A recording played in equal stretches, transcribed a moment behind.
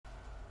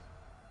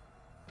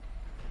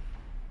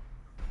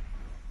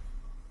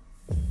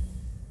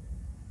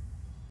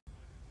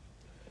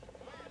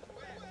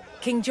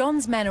King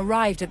John's men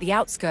arrived at the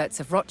outskirts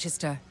of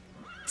Rochester,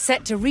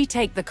 set to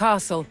retake the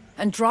castle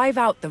and drive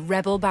out the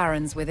rebel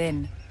barons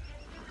within.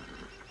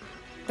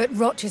 But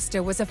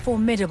Rochester was a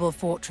formidable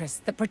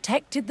fortress that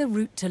protected the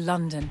route to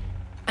London,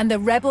 and the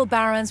rebel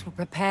barons were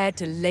prepared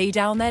to lay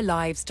down their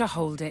lives to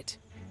hold it.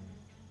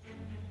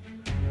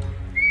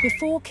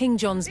 Before King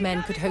John's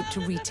men could hope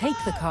to retake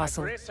the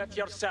castle,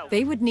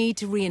 they would need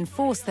to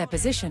reinforce their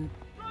position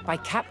by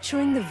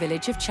capturing the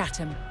village of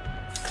Chatham.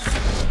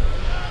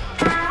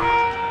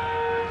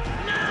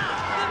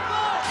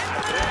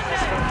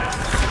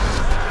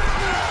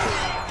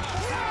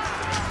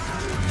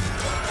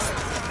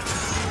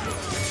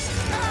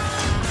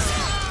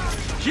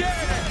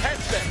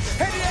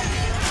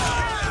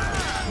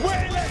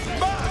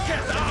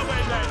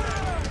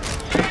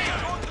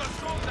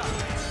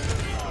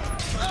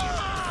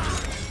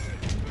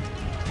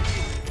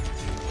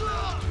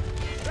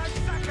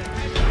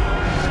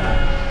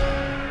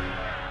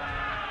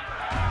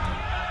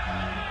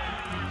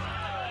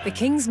 The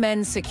king's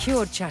men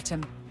secured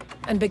Chatham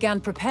and began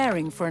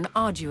preparing for an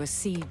arduous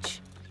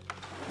siege.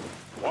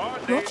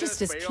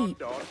 Rochester's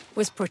keep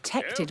was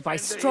protected by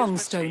strong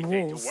stone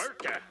walls.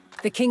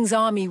 The king's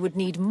army would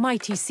need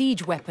mighty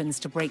siege weapons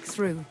to break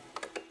through.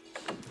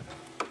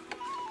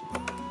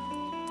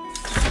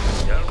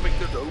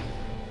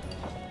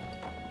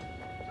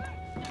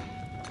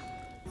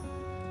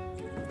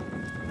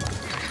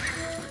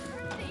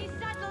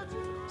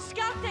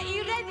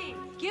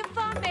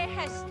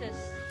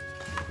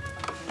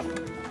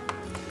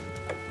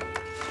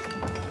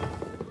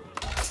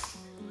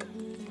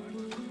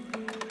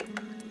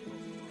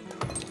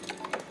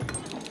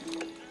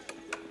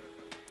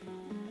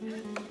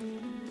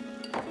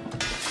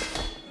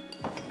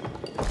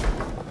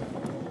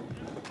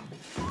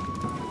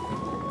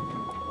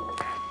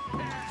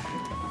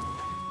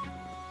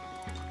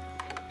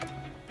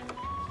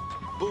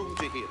 Boom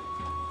to here.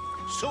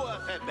 Soa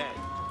febed.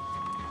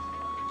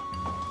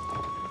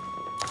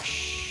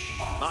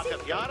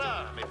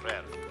 Makapiara, mes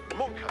frères.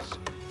 Monkas.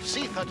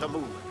 Sitha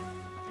tamu.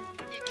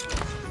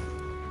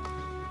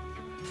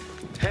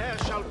 Here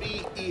shall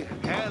be I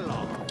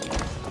hella.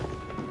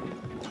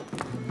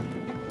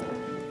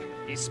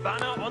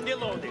 Hispana on the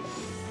loading.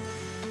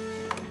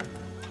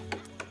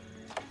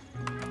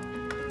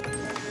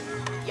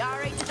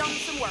 Yare to done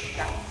some work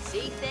there.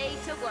 See they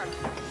to work.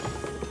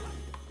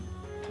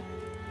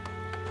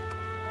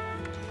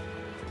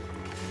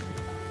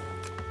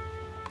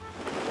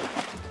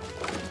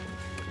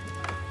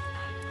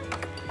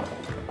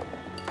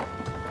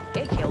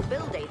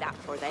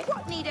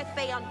 What needeth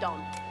be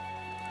undone?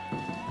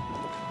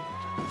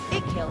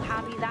 Ikill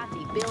have he that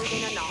he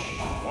building anon.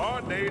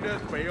 What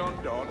needeth be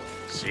undone?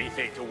 See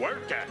they to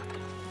work at.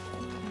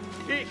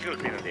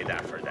 Ikill building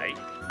that for they.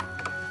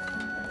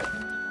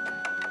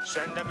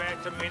 Send them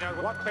out to Mina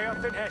what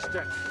bearth in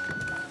Heston.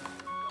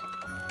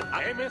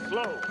 Aimeth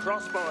low,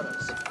 cross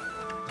borders.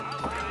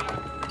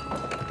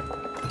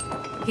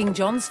 King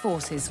John's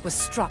forces were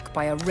struck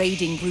by a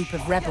raiding group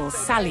of rebels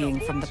sallying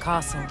from the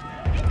castle.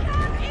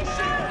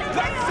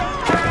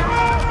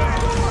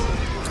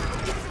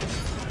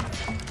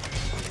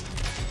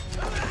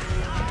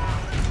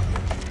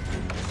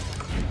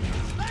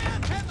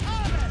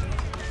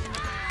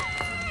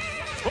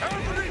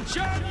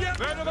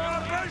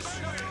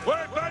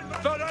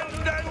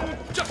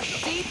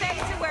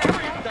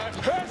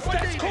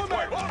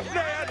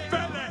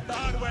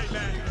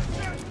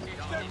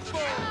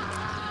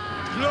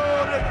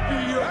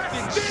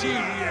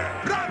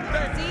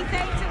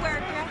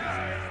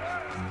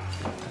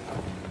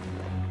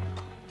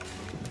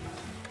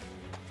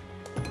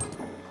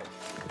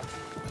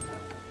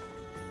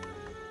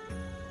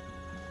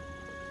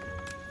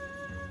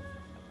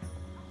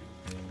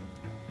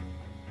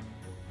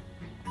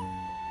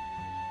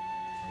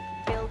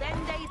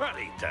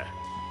 Marita,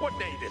 what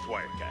needeth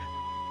worker?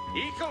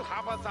 Equal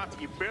haveth that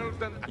he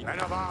builden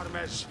and of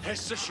armes.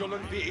 Hesse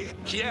shullen be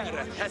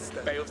Kiera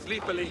Heste by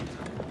sleepily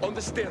on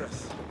the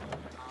stirreth.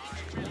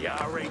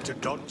 Yare to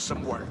done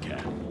some worker.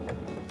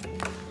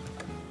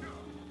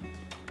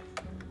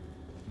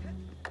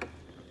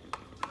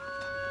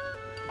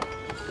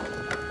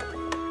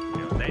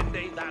 Then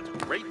they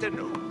that right to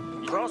know.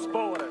 Cross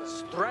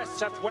borders,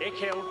 dress at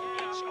Wickhill.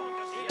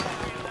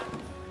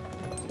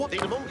 What in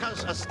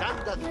Monkas a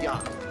standard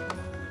yard.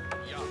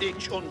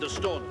 Ich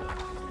understand.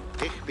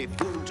 Ich be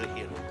boon to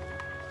him.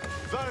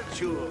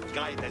 Virtue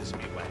guidance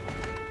me well.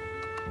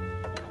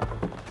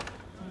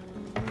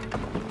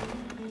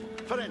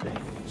 Friende,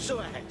 so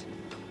ahead.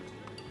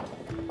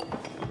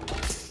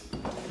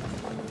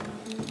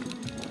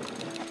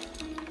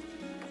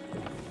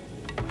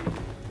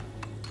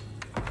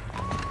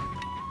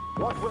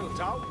 What wilt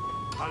thou?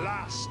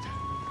 Alas,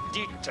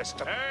 deepest.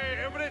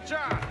 Hey,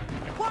 Emrecha!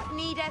 What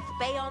needeth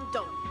be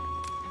undone?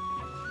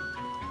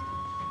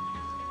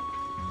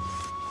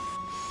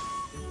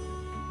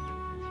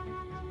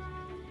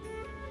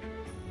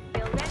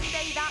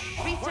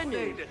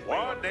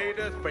 What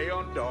needeth be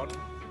undone?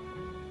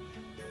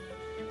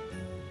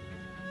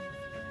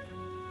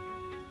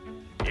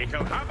 Ik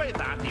will have it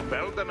that die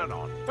building and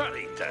on.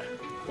 Parita,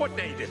 what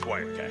needeth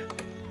worker?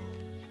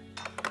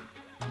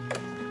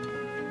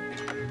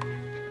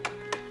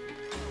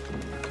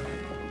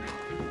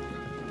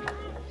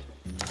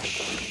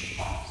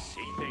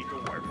 See they to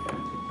worker.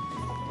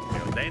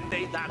 Well then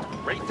they that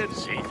written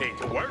see they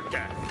to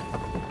worker.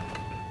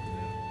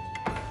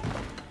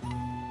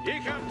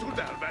 Ik heb to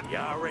delven.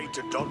 Ja, reed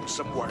to done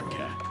some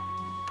worker.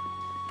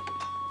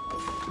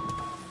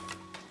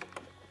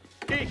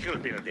 Ik will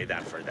build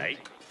that for thee.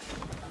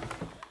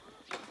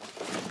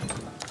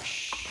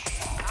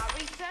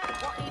 Rita,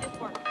 what needeth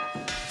work?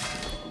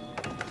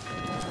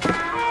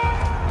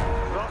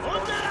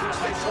 What needeth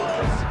work?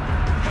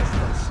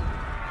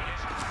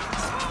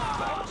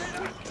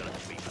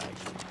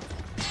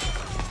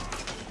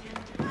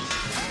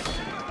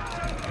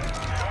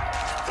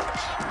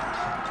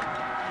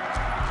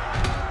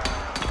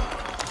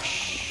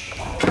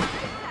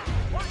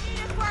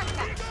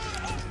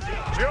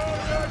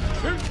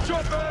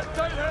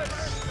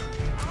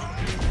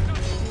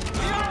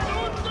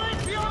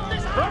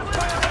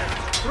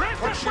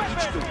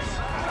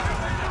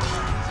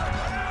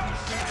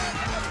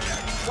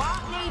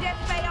 What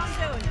needeth be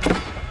undone?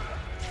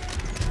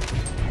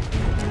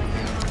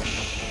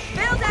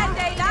 Build that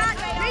day, lad.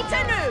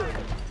 Rita new.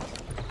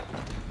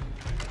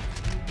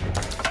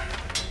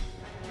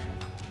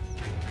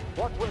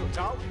 What wilt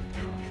thou?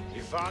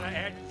 If I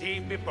had thee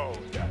be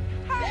bold.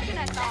 Hearken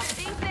at all.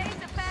 These days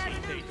a fair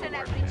news in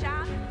every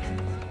chance.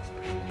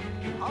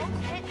 Oh,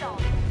 hit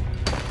on.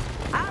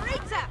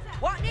 Rita,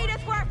 what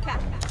needeth work?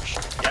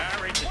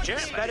 Yeah, read the gem.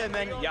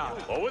 Experiment, ja.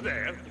 Over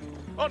there,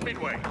 on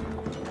midway.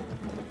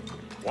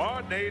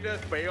 What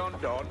needeth be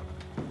undone?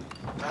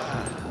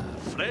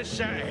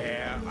 Frische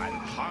air and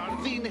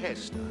hard Din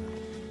Hester.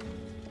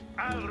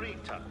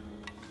 Alrita.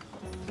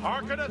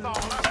 Hearkeneth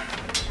all.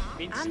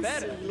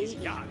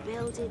 Experiment, ja.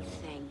 Builded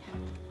thing.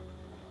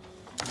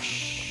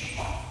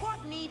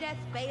 What needeth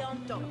be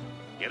undone?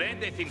 You're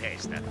anything,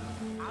 Hester.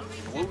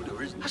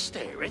 Wonder is a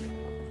staring.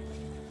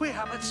 We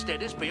haven't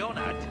steadies beyond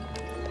that.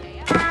 We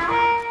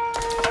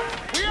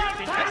are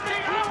taking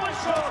our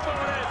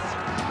shoulders!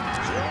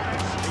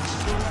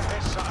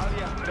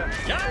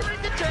 Yeah,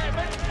 read the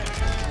German.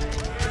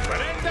 But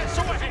then that's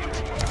so ahead.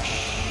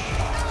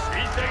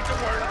 See things to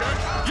work.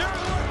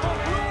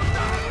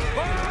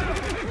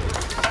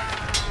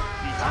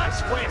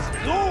 That's West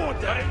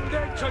Lord. And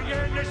then to you,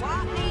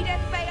 What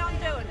needeth be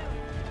undone?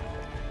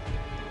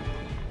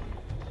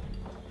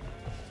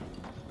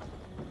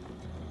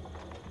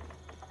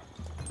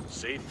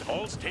 see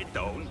holds it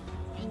down.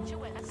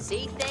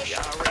 See they.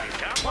 Yeah, ready.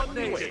 Come on,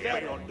 they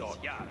stay on dot.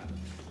 Yeah.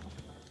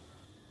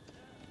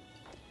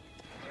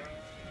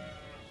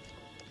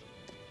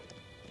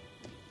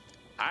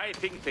 I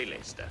think they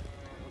Leicester.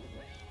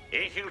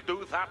 He'll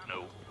do that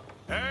now.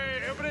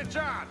 Hey, every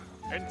John,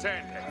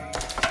 intended.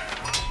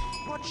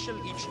 What shall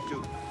each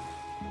do?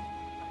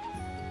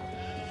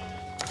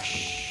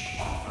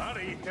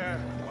 Marita,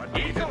 what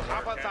eagle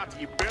have that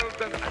he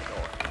built an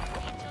door.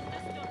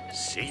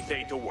 See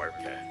they to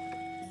work.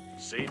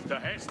 See the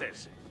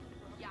Hestes.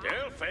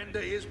 Tell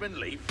Fender he's been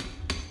leaf.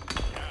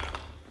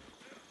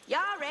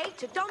 Yare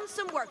to done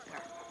some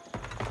worker.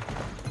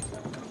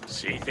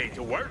 See they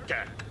to work.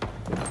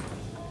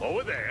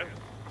 Over there,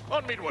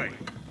 on midway.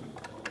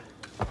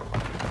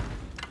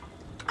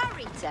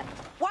 Arita,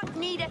 what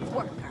needeth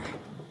worker?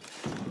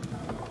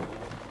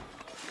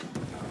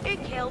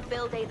 He'll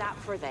build that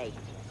for thee.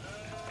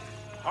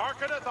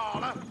 Hearkeneth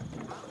all.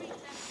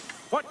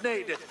 What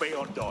needeth be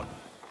undone?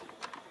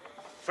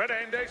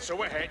 Ferende,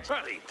 so ahead.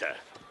 Marita,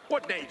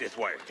 what needeth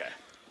work?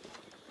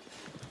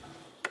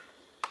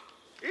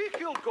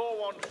 He'll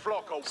go on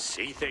Flocko.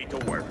 See they to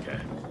work.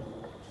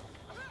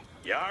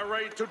 You're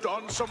right to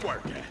done some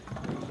work.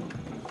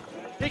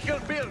 He'll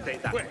build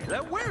it that.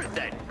 Well, where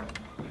then?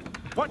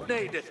 What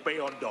needeth be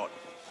undone?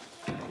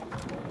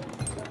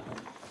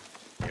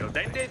 You'll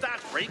then do that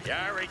right.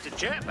 You're right to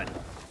Chapman.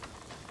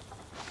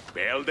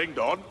 Building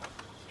done.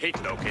 It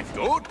looketh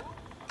good.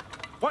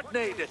 What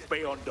needeth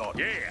be undone?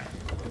 Yeah,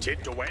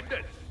 tit to end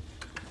it.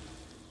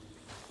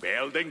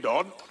 Building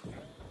done.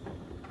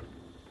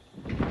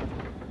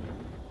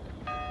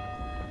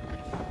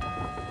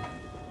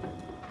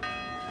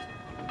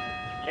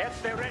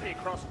 Let's be ready,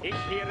 cross. Ich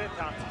hear it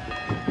out.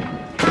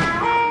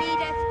 What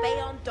needeth be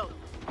undone?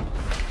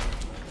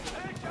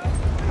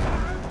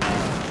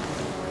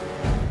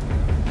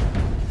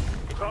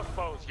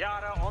 Crossbows,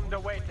 Yara on the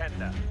way,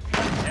 tender.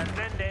 And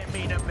then they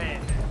mean a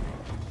man.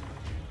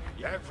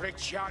 Every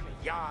John,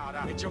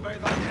 Yara. It's obey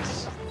like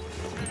this.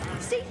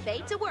 See they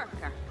to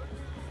worker.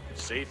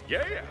 See,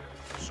 yeah.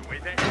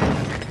 Sweet it.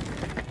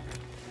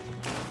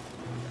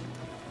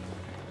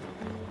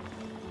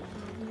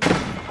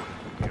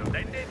 You'll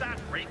then do that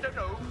right to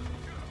know.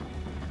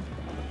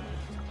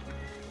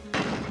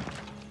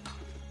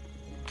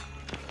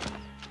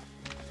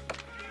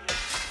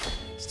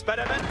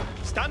 Experiment,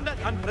 standard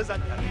and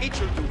presenter. Each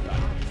will do that.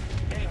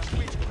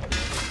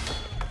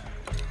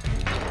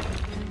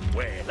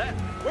 Where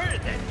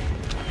then?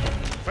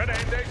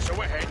 Fernandez, so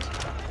ahead.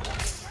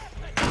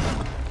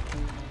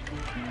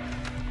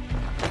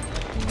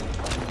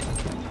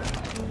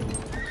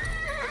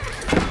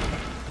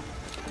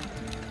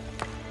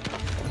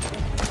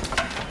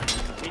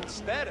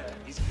 Spera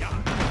is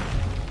young.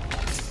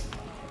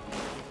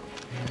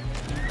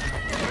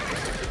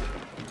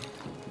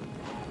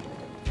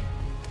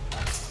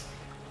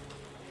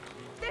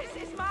 This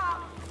is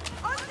Mom!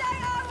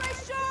 Unday always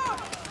sure!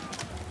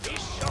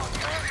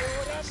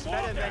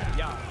 Spera men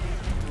young.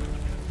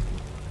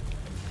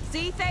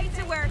 See they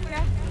to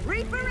worker.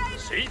 Reparation!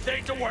 See they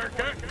to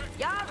worker.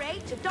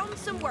 Yare to done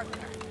some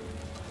worker.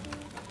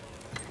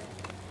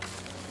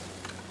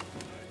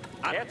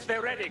 Get they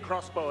ready,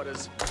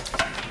 crossbowers.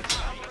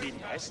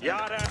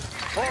 Yara,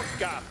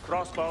 Fortgaff,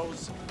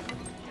 crossbows.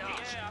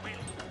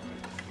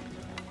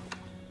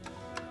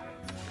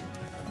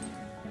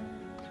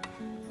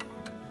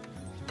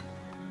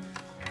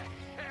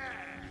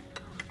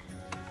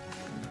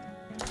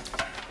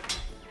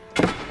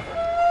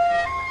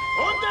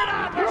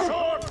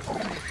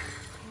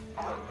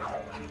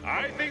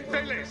 I think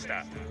they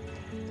lista.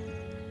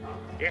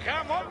 Ik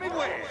ga on my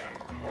way.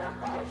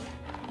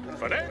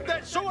 For them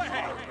that so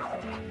ahead.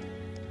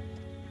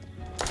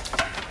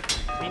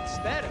 Min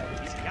Spera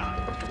is young.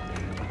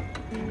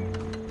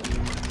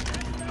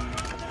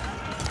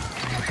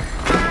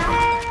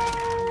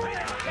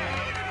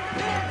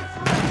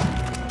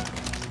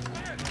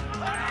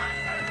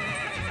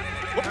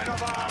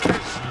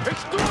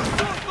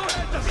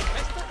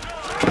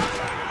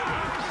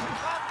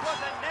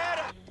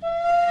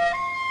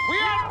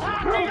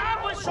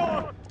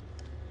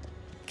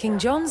 King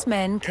John's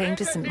men came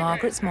to St.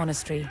 Margaret's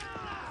Monastery.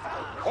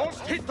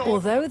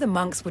 Although the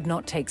monks would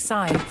not take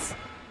sides,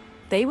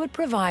 they would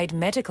provide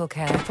medical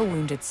care for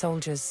wounded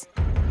soldiers.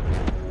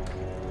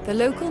 The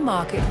local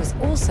market was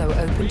also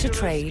open to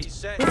trade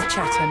with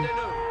Chatham.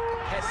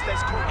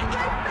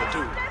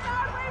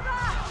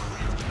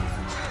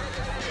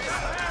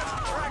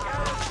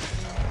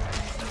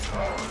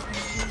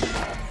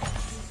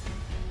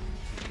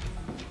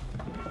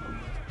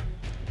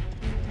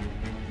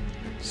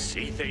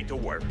 See they to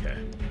worker.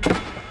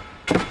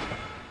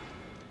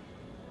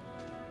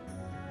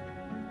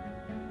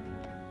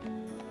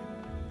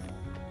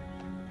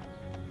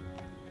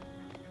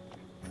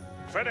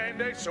 For them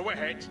they so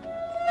ahead.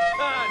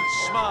 And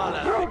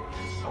smaller.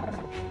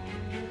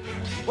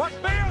 What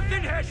bears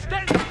in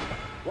Heston?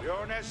 We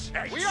are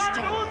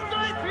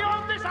moonlight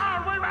beyond this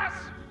hour, we was.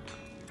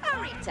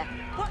 Arita,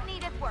 what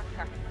needeth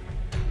worker?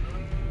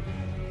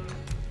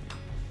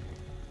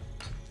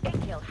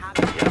 Ikil have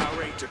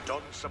Yara to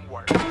done some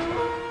work.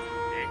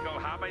 Eagle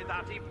have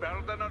that he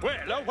building and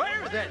Well,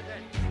 where then?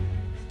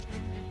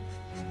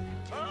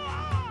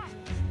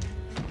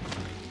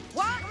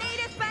 What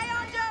needeth be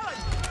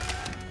undoing?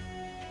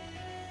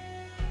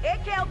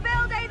 Ikil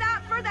build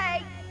that for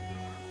thee.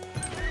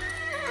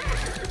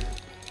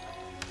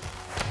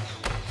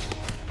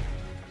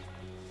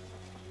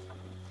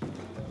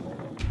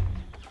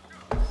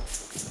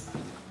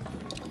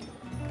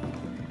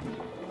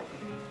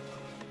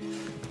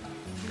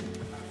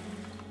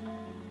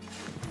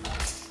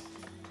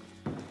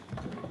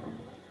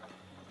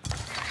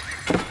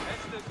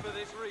 For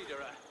this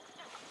reader.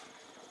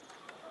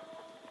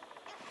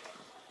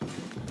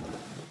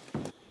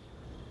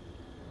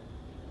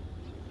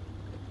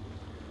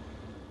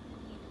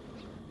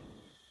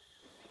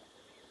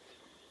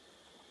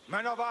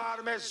 Men of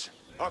armes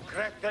har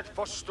krettet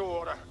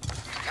forståre.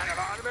 Men of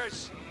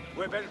armes,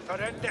 we vil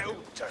forrende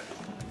ute.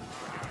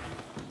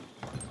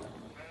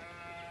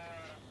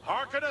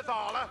 Harkeneth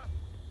alle.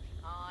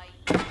 Aye.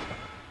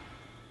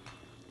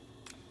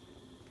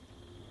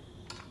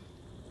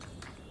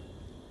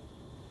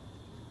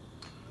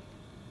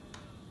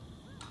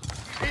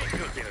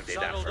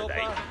 Saddled up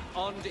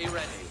and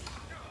ready.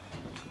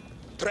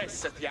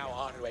 Dresset jou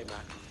arwe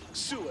man.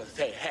 Sueth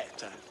they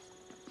heta.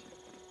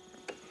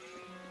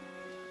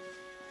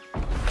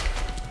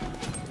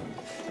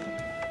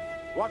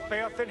 What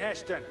beeth in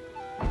Heston?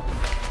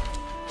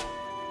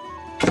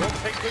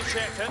 Something to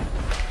Shetton.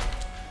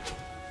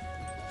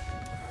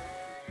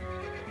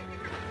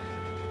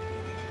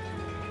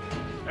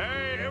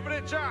 Hey,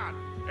 every John,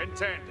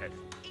 intended.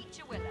 Each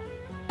a willa.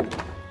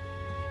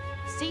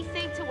 See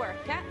thee to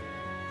work at.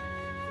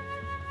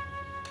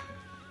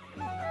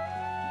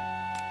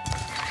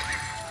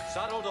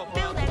 Saddled up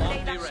Build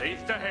and it, ready.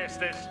 Cease to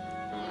Hestes.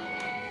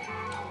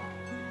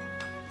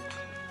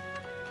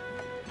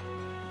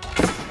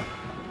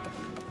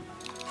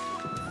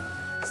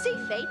 See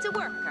thee to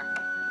worker.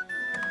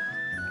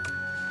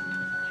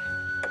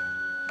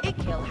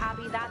 Ikil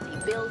happy that he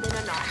building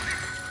a knot.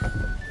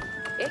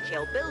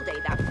 Ikil build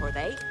that for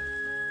thee.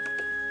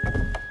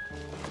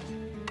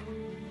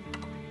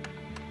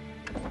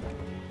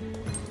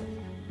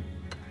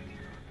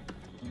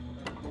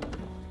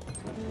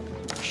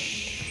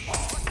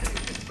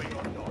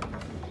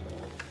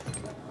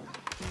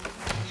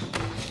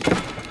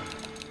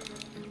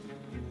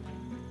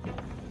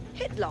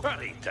 Hitlock.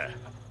 Valita,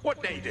 what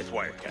needeth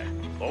worker?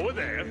 Over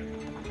there,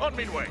 on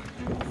me way.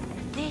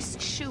 This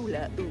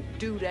shula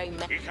do they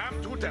me. Ik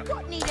am to them.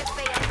 What need a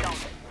fair dog?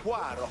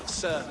 Quaro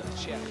servant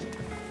chef.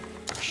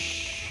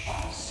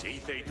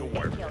 See they to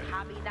work. Ikil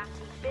happy that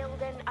he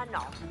building a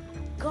knot.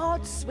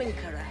 God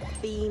swinkerer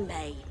be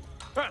made.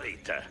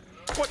 Valita,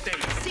 What day?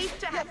 Seek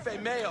to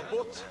Jeffe mea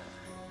but.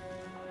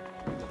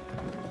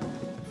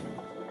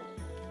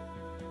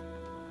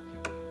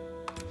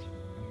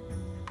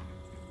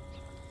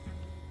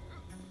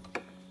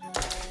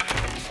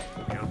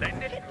 Well,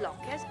 then,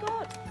 Lock is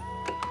good.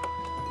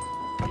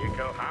 you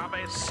can have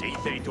a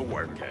seat to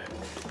work.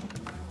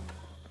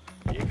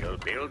 You can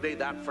build it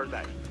that for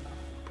day.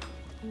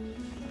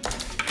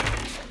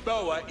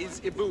 Boa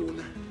is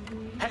Ibun.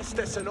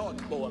 Hestes and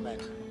odd, Boa men.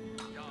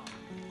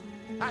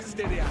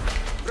 Asteria,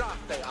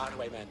 Brate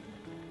Arwe men.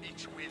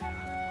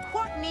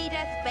 What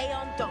needeth be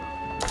undone?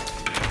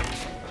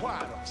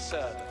 Quar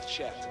serveth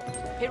shet.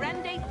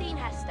 Hirende theen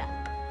Hester.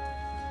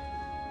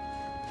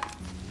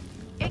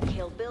 Ik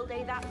he'll build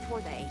that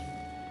for thee.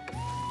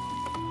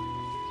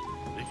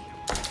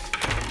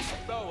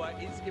 Boa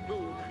is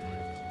Ibun.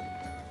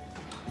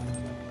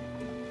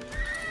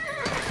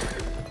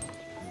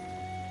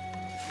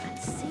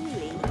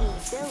 Sealing he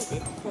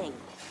builded thing.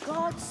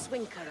 God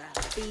swinkerer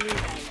be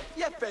they.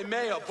 Jeffe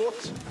mea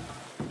but.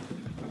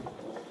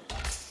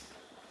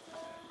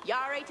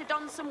 Yare to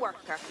done some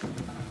worker.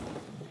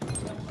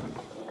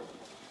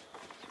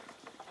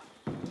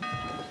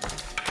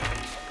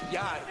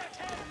 Jar.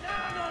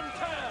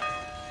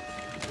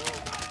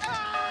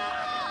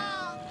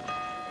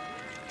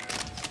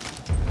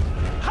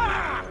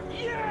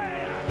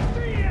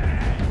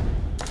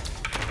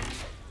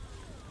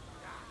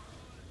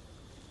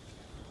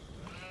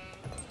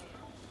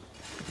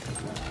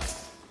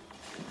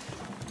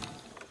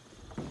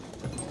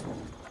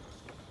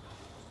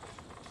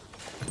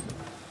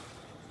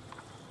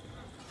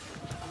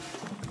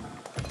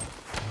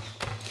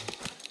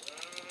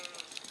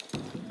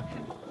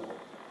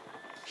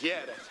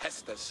 Quiere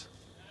Hestes.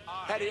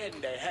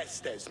 Heriende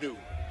Hestes nu.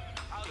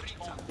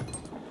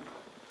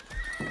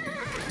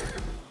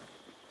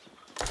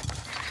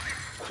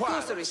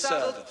 Quar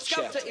serveth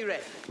shet.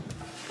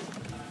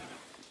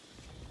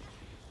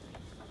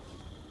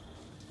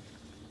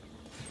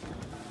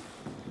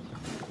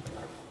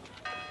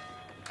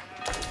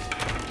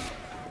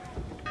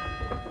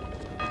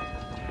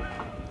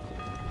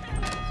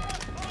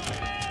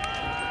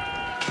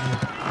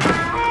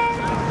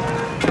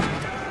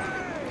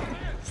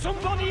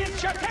 Somebody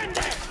is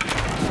Chatende!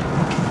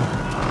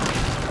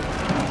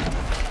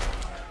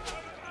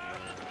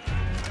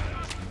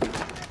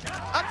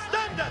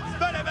 Uppståndet,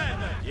 spellemän!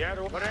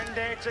 Jag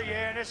brände till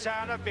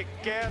Jänesarna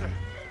Bicker.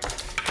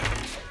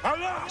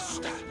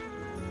 Alast!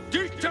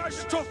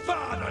 Dyttas till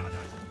fanen!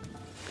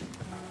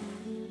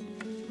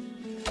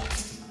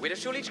 With a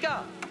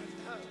Shulichka.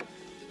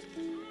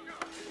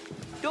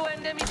 Do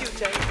end them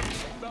duty.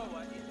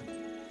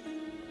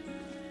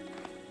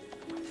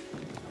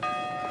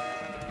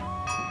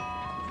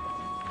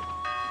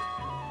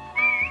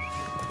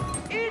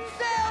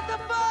 Insail the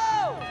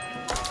bow!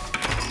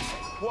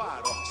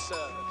 Quar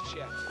serveth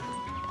shet.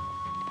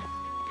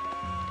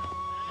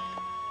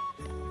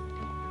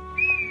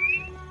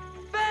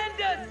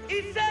 Bandits!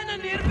 Isana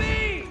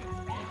nearby!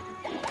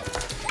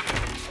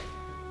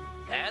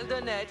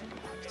 Elder Ned,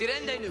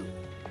 stirende nu.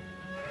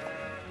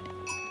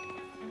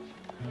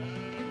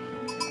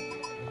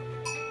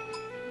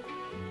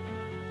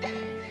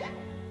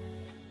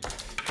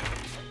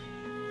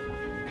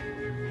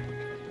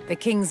 The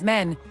king's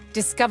men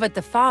discovered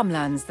the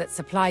farmlands that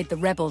supplied the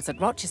rebels at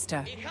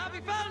Rochester.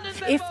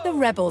 If the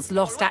rebels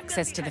lost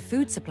access to the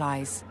food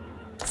supplies,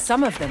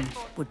 some of them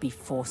would be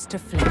forced to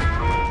flee.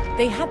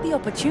 They had the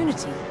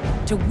opportunity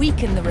to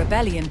weaken the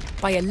rebellion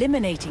by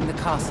eliminating the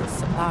castle's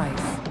supplies.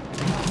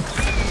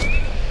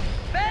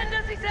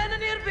 Bandits! Isana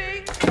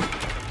nearby!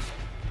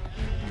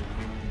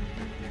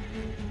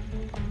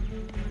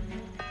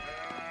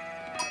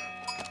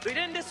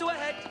 Ridende su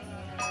ahead.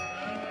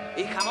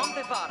 Ich am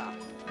te fara.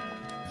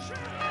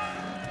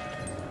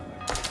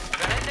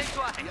 Ridende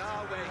su ahead.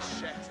 Yahweh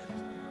shet.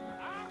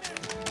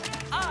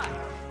 Aye.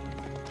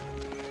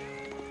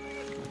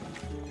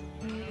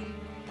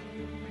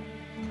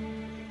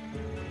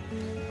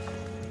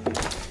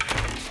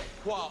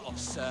 Quar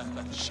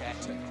serveth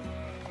shet.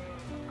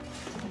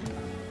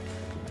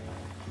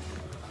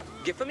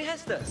 Give me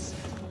Hestus.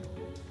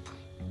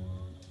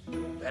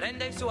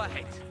 Ridende su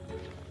ahead.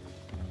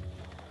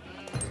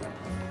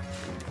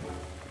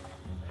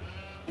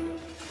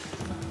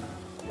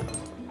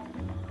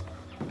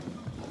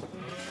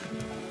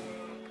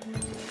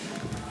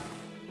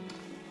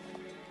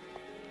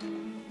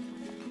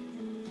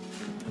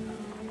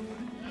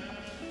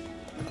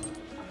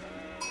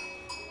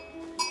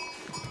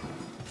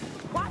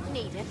 What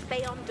needeth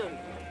be undone?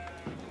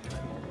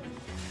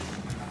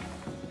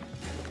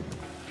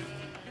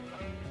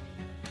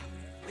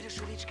 With a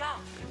Shulichka.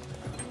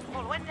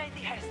 Well, when day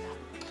the Hester?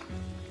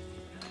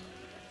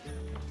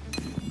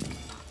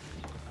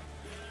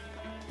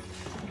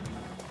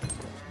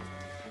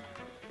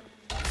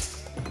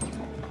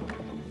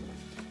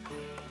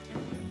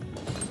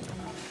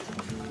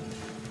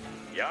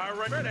 Jag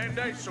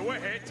brände så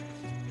hett.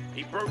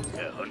 He broke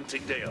the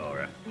hunting day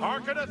aura.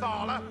 Harkeneth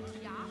alla.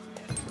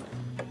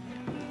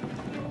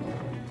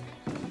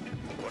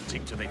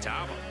 Hunting to the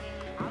tower.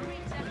 I'll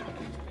read them.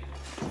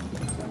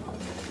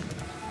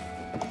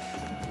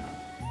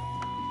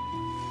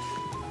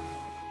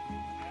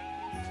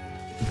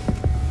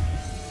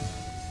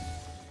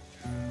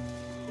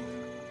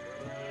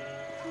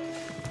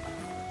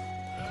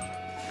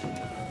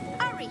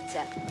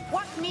 Arita,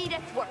 what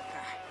needeth worker?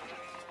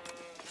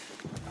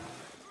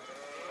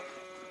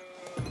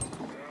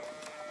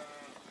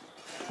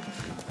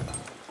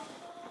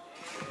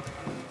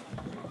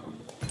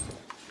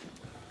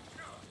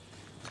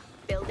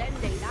 Build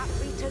ending that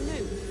Rita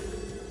new.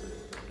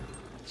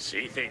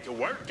 See thee to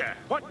work,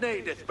 what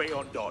needeth be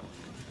undone?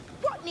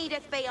 What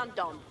needeth be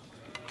undone?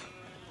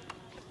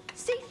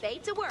 See they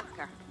to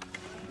worker.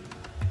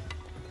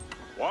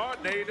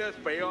 What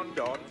needeth be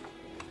undone?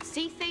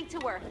 See they to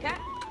worker.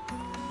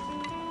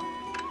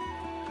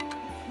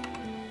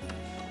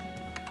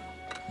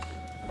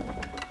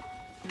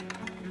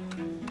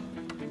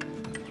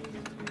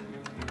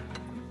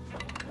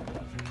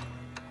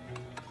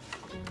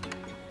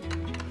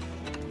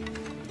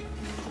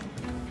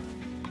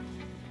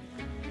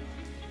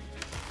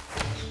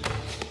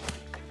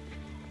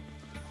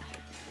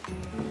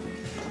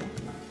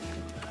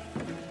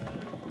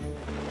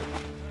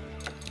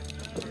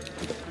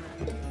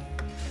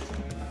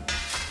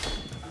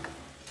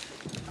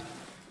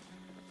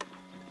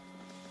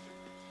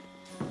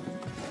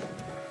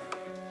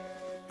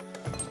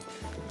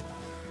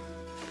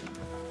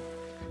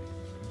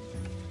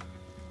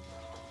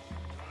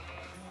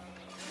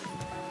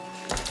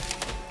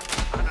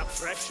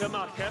 Pressure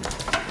marker.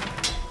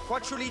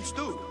 What shall each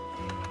do?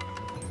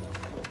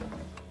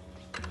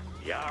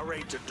 You're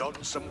ready to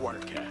done some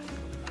work,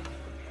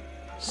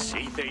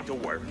 See thee to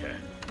work,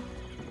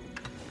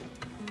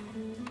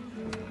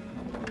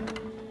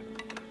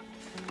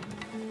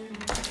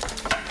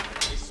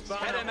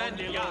 Experiment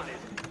loaded.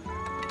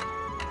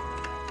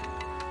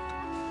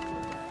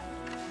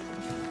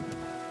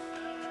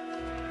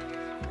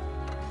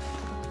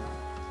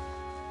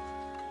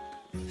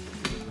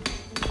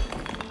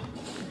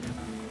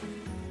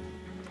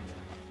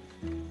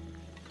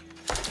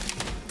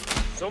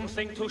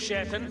 Something to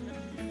Shetton?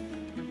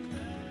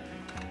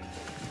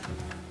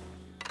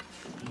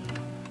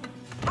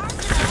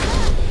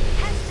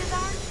 Hestes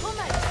aren't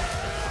coming.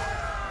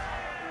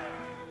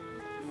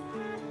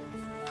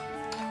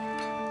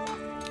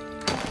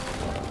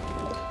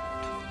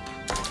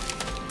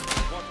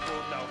 What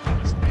would thou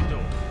hast me do?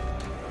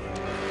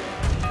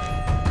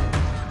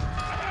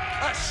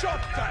 A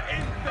shot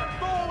in the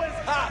boy's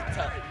heart!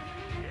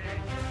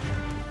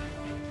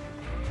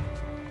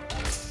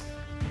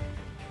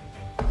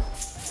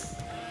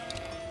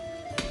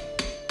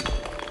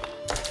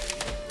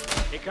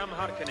 Come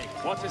hearkening.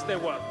 What is their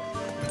work?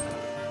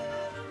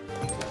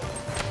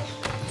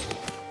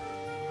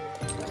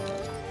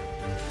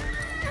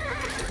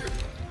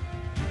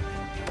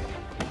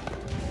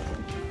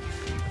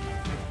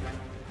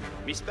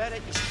 Mi spera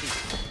is free.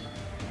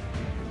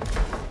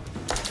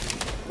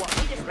 What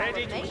needeth thou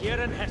Ready of to me? hear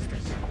and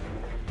Hestes.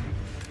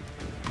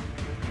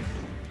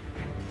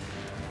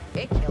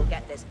 If he'll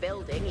get this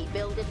building, he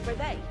builded for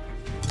they.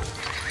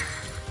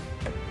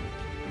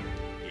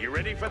 You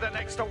ready for the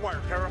next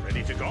worker?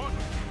 Ready to go?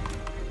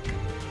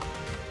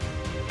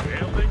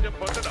 Building to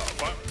put it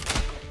up,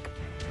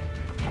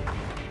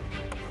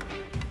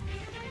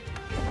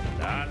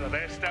 Now the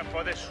rest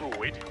for the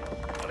Shrewd.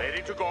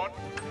 Ready to go?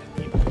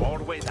 In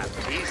forway that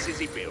this is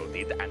he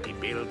builded, and he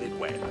builded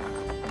well.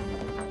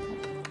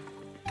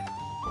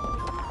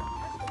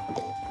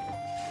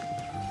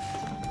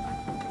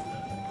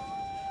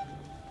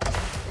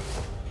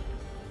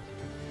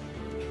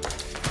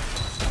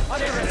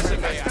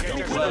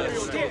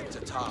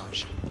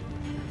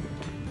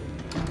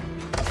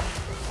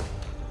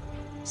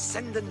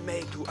 Send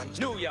me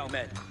to Nu, young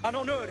men, an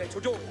honor to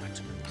do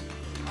that.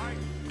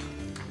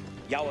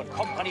 Your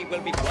company will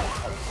be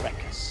welcome,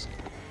 Freckers.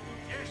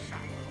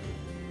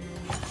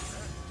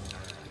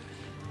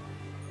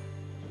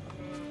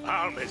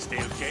 I'm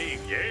still king,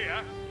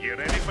 yeah? You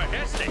ready for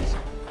Hestes?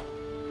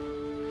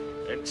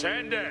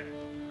 Intended.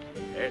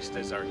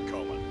 Hestes are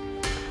coming.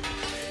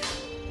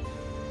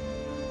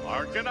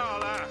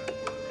 Arcanala,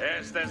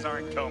 Hestes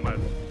are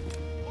coming.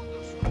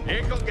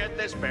 He'll get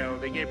this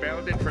building, he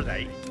built it for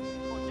they.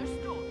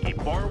 He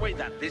bore away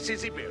that this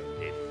is he built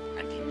it,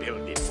 and he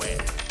built it well.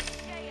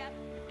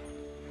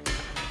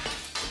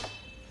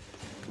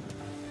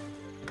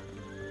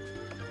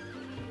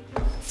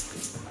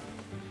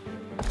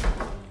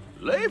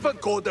 Leave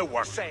and go to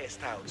work.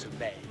 Sayest thou to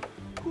me,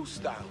 whose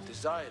thou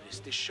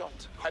desirest this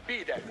shot? I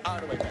be there,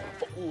 Arwemen,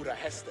 for Ura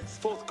Hestes.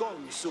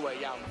 Forthgone sua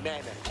young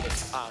men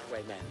with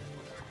Arwemen.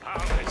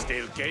 I'm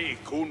still gay,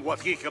 coon what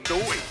he can do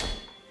it.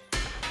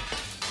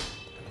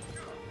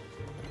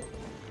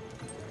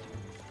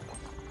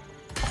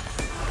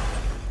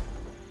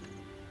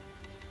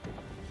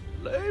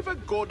 Leave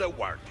and go to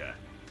work,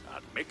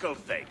 that mickle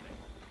thing.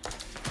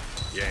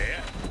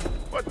 Yeah?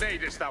 What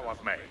needest thou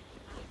of me?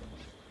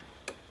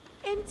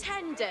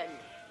 Intending.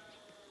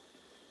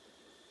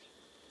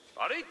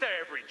 All right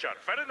there, Richard.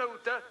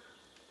 Ferranuta.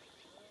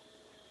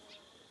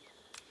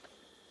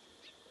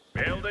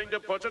 Building to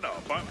put it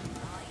up, huh?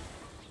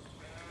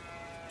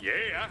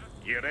 Yeah,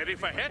 you ready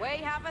for hit?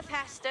 We haveth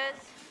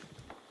Hestes.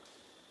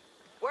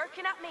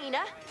 Working at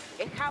Mina,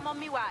 it come on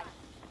me way.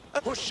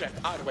 Push it,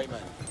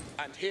 Arwemen,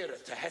 and hear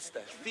it to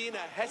Hestes. Thina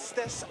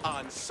Hestes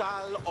on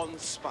Sal on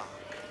Spark.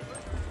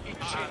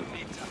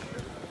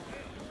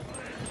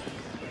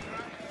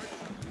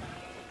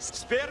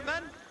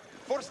 Spearmen,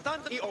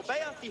 forstand I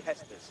obeia die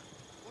Hestes.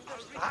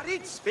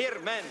 Arid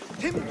spearmen,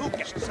 Tim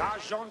Duke.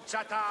 Sergeant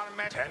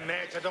Zatarmet.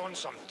 Temetadon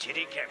som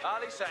Tidike.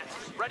 Ali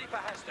Sands, ready for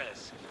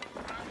Hestes.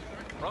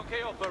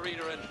 Roque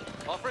operator and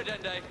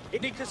Offredende.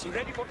 Ignitus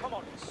ready for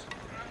commands.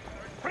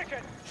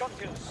 Cricket,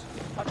 Shotgills,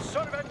 and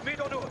servant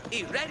Midonur.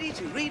 He ready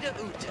to read a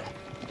Uta.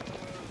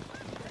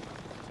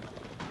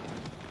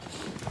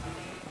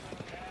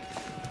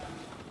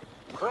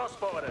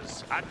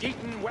 Crossbowers,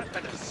 Adeton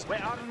weaponers. We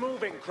are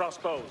moving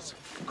crossbows.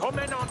 Come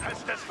in on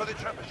Hestes for the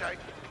trebuchet.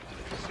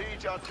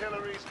 Siege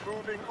artillery's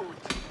moving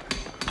out.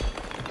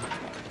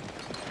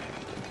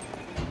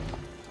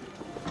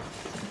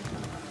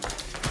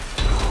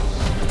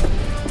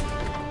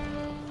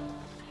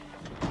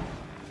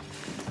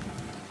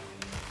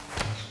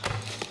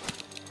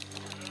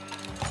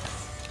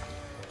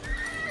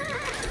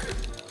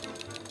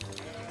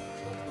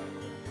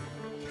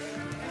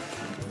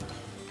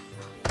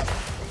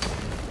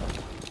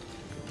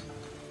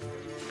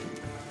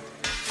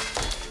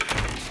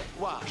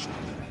 Washed.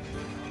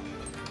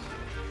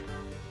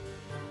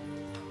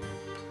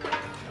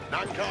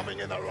 None coming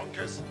in the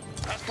ronkers.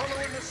 That's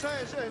following the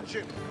Sayers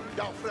engine,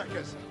 y'all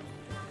freckers.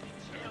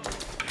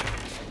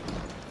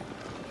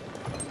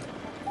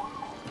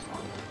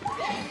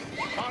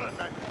 Alright,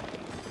 men.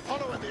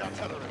 Following the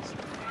artilleries.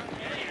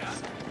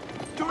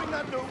 Doing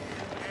that now.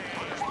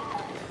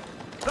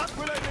 That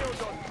will I nail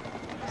done.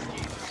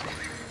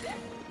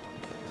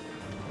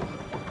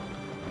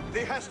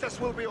 The Hestes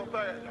will be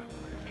obeyed.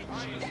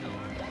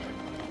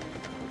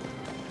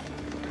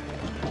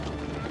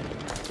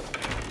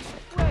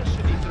 Where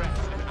should he dress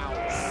an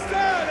hour?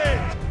 Stand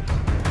it!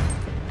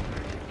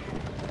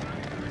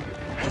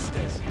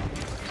 Hestes,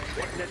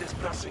 what net is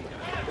pressing?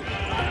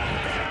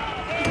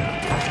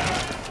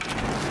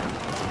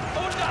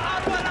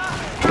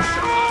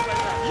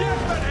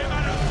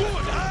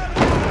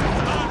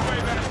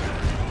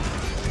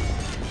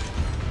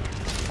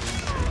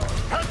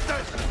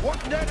 Hestes, what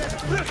net is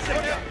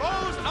pressing? The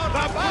bows are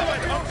the power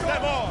of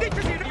them all!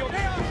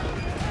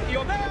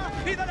 Ionea,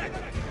 he the next.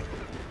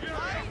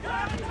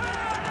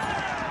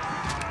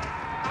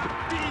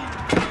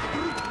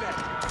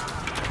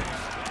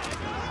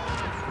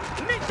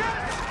 Nites,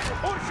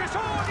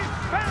 Ursusor is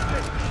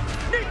founded.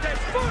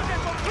 Nites, food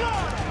for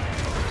glory.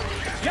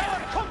 Your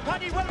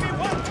company will be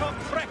welcome,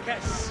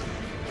 Freckus.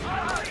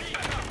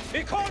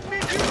 He called me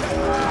under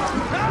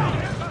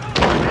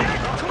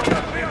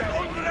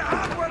the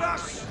hand with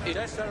us. It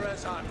is the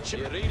resan.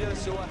 You read us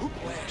so.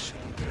 Where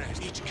should we dress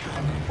each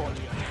camp for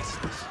your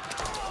Hestes?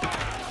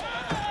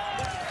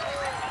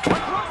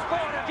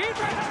 Crossbowers, keep it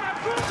on a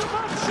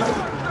crucible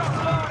shore,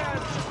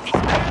 crossbowers.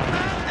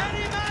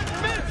 Any man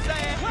missed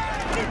there. Where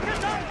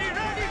is only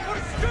ready for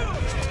stew?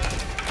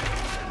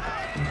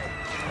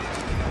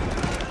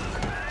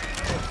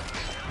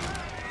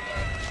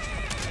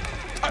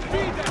 A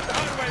beat at the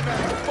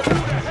highwayman for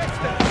Uda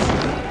Hestes.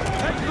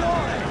 Take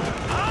glory.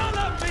 All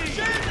of me.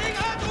 Shooting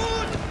at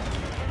Ud.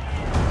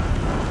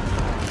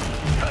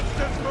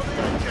 Hestes for the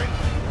engine.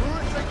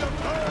 Rooting the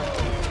pole.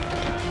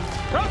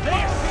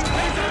 This is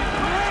great.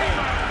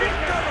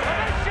 Victor,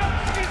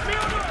 is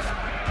Milner.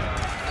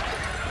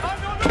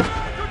 Another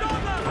to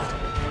Douglas.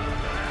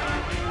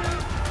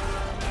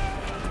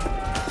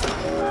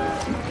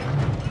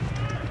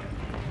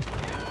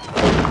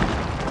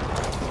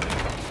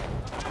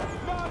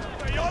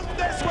 Beyond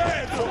this way.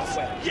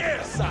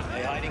 Yes.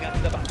 They're hiding at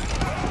the back.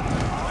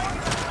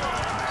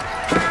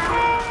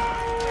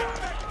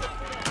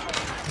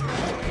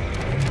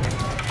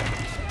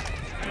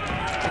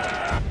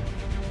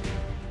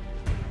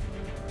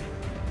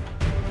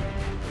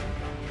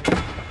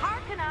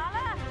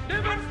 Harkenala.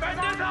 Never spend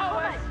it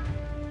always.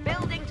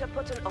 Building to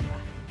put an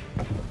upper.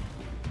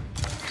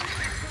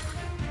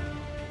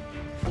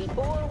 He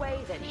bore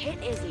away that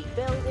hit Izzy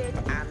builded,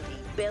 and he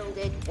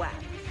builded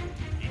well.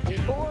 He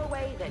bore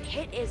away that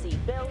hit Izzy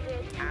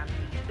builded, and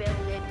he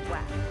builded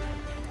well.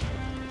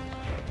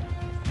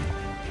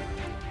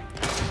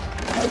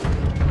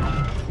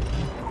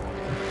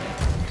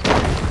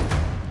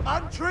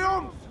 And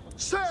triumph!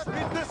 Set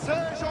in the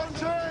siege on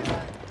chain!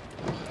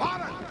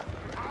 Para!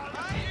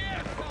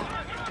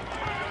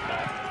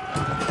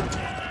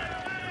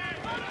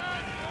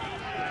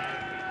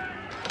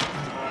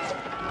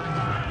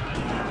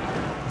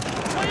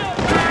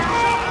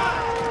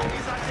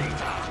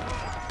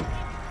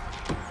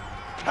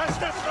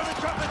 Hestes for the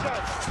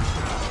trapezers!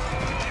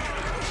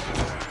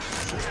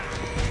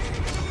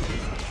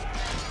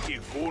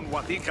 You've gone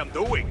what he can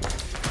doing.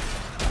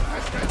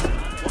 Hestes!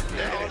 What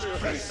the hell is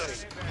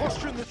Hestes?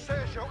 Posturing the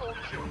siege on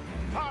chain!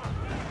 Para!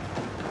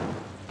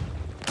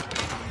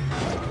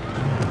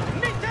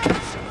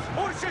 Nites,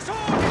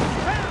 Ursusor is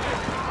founded.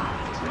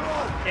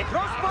 The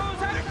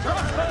crossbows and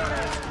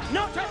crossbowers.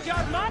 Not at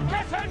your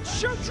market and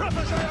shoot. What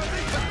is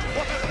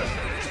this?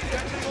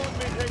 Getting on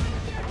me, Dick.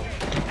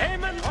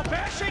 Amen,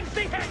 bashing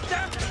the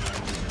Hector.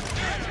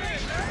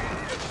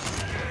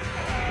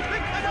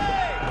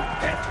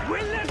 It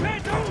will be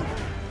done.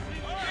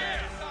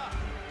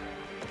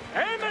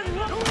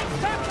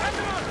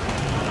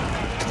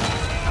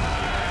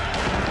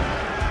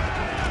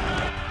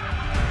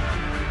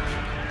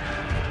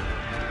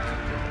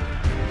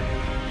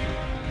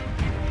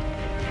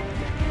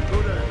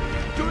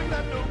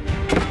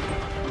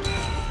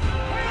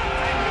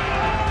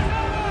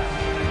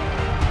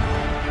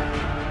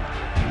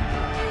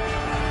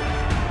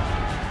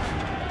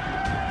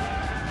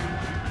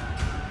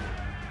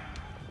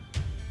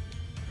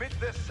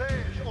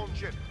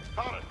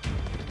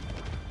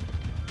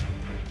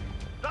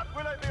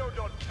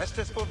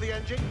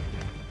 engine?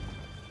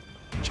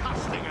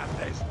 Casting at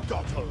these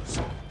dottles.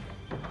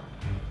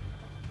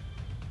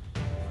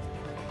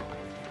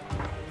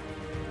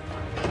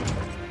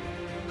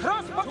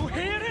 Crossbow to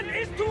hearing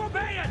is to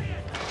obey it.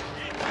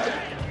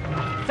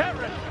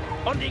 Theron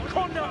on the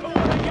corner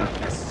over the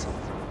youngest.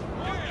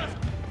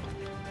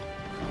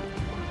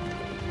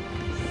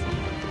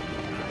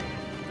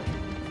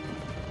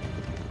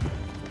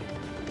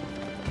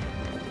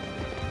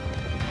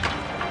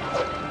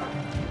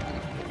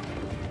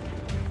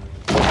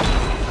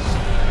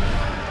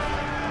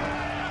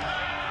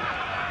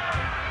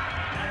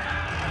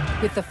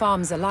 With the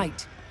farms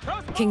alight,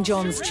 King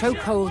John's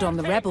chokehold on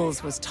the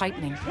rebels was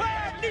tightening.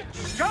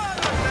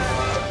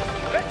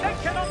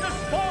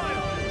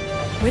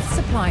 With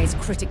supplies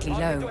critically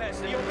low,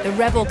 the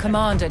rebel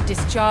commander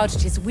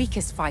discharged his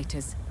weakest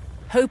fighters,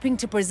 hoping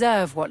to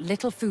preserve what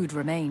little food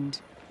remained.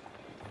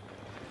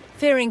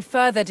 Fearing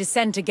further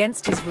dissent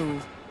against his rule,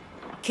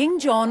 King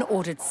John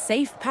ordered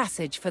safe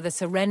passage for the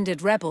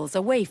surrendered rebels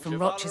away from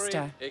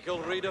Rochester.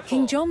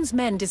 King John's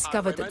men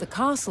discovered that the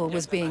castle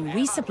was being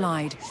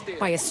resupplied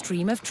by a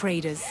stream of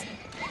traders.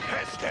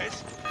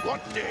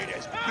 What need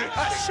is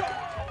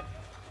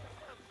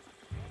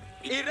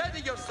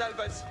ready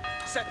yourselves.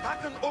 Set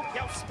packen up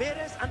your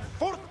spears and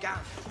fortgang.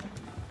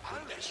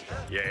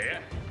 Yeah?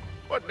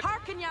 What?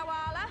 Hearken,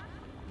 Yawala.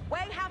 We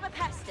have a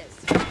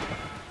pestis.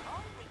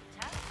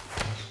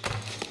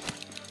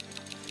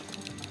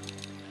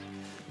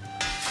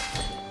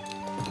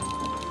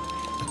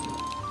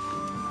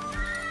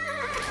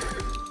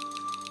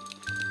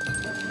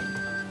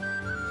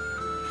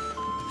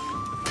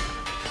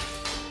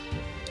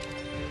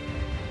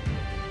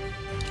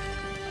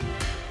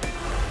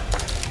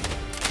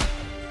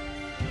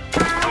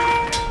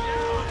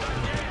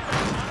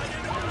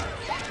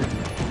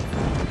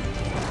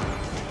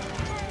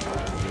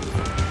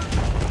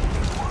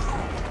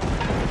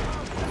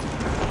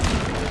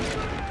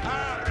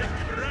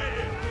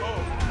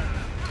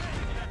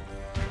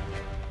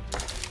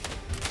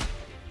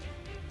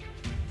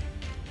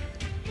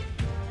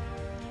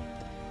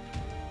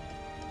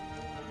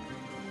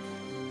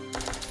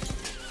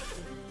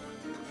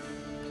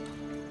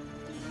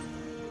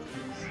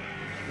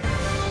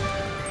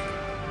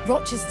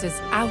 Rochester's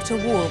outer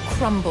wall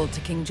crumbled to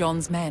King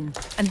John's men,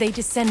 and they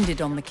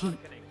descended on the keep.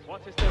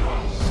 What is the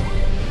word?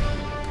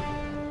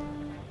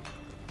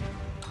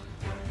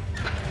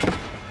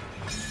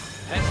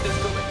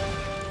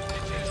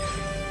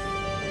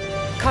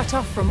 Cut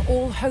off from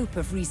all hope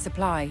of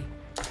resupply,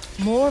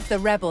 more of the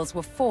rebels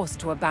were forced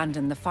to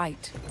abandon the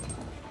fight.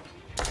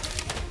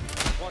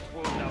 What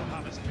would thou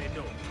havest me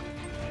do?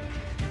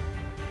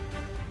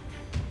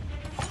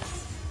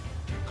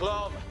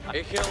 Clom,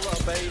 ich will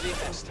obey the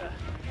Hester.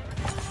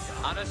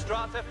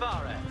 Anastrate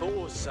fare,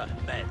 for us,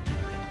 men.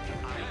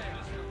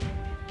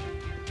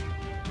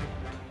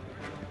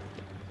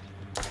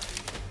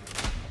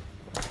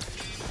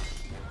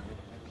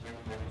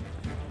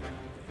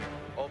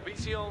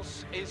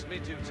 Obedience is my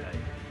duty.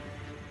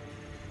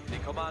 The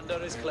commander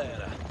is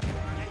clear.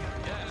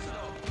 Yes,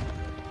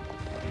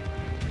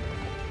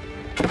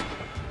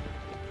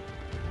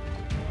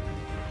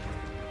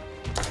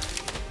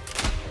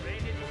 Ready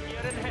to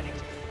hear and heading.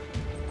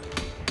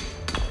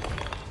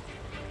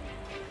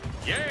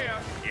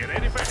 Yeah, you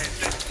ready for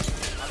Hester?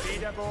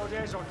 Avida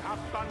Bordes und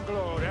Haftban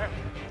Glore.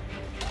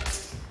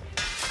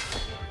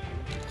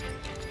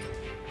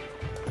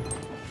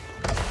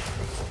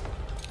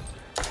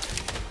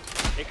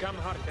 I come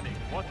hearkening.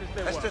 What is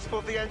the Estes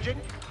for the engine?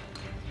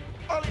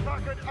 Ollie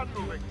Packard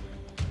unmoving.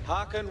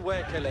 Haken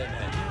Wekelin.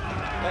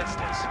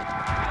 Estes.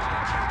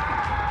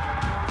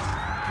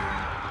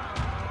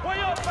 We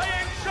are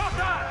being shot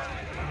at!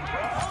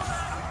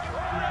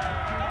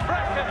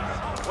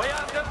 Breakfast! We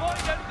have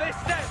avoided this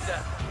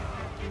tender!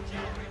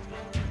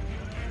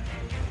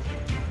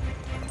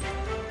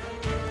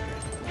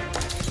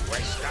 We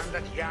stand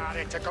at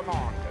Yare to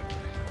command.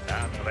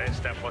 And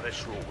rest them for the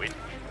shrew-win.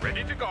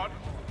 Ready to go.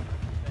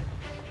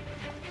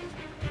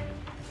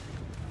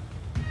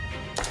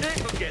 They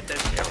will get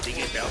this building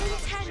in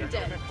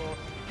Intended.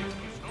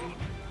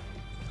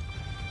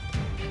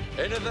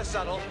 Into the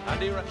saddle,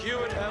 and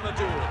Iraku and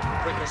Hermadul.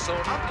 Quick as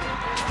sword.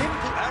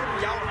 Timple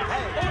earn your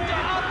head.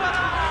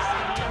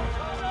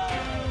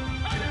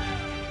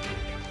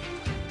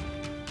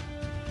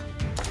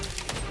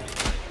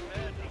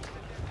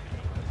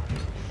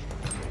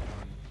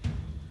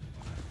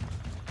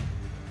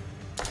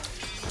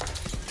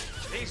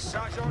 These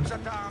sergeants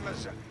at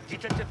arms,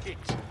 get into pit.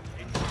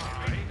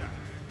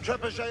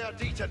 Trebuchet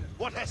Deaton,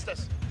 what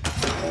Hestes?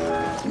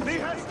 The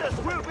Hestes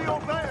will be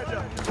obeyed!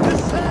 The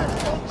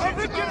says of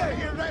the day!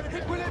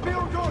 Will it be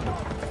all done?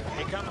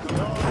 Become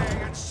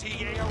roaring and see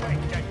ye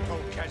awake, dead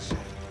pokers.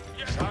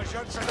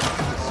 Sergeants at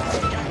arms,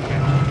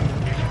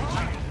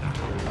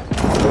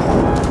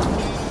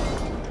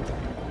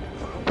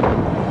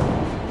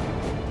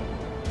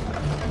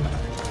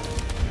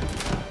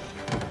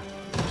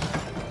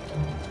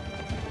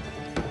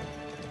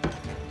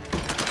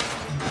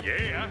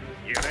 Yeah,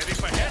 you ready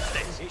for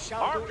Hestes?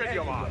 Hearken,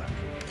 your honor.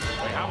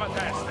 We have a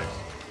Hestes.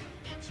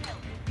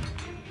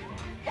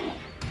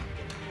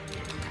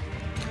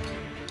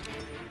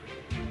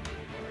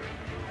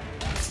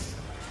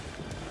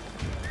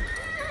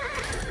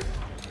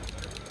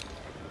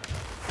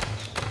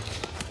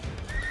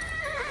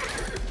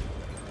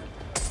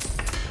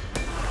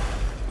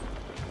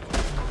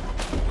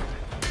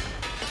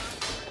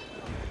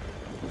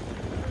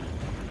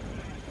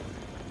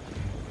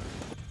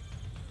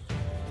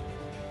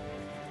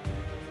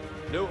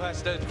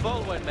 Western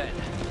Volwen men.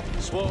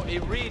 Swore I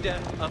reader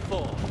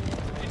afore.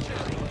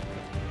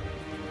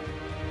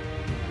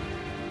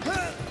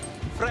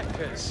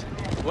 Freckers,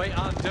 we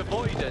are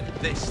devoided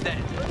this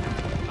stead.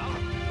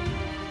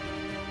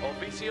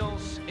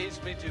 Obedience is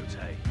my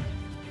duty.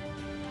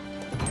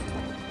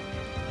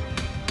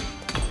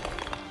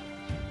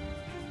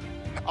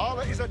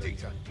 Alla is a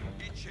dita.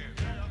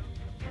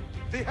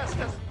 The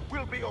Hestes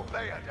will be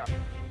obeyed.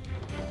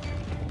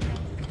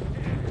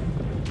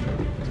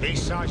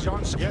 These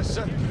sergeants, yes,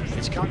 sir.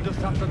 It's kind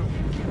of afternoon.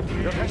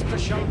 The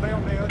Hestes shall be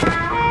obeyed.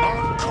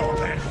 On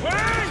Corbin!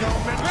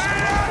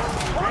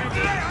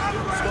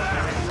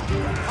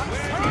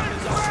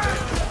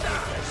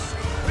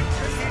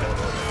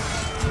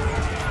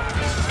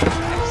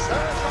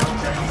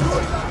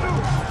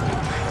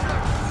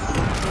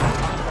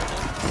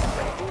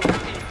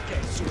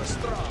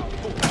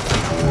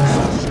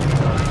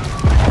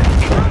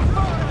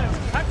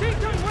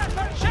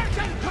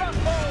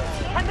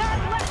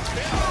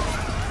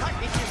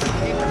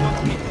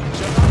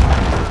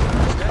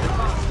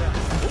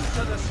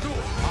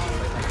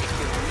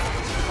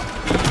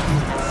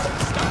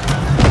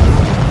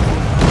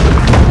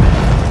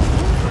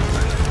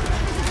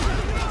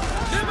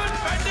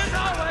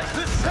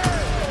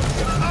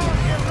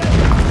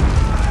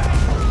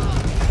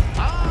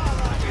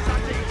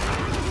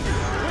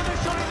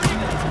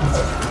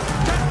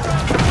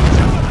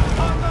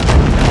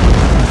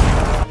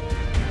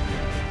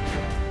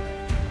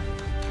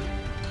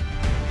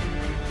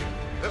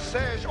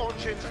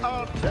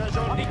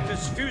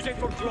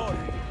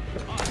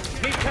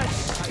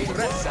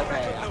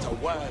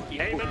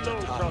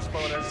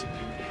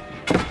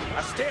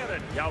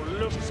 Asteren, jouw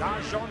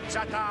luchtsergeant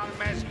at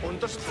armes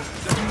understood.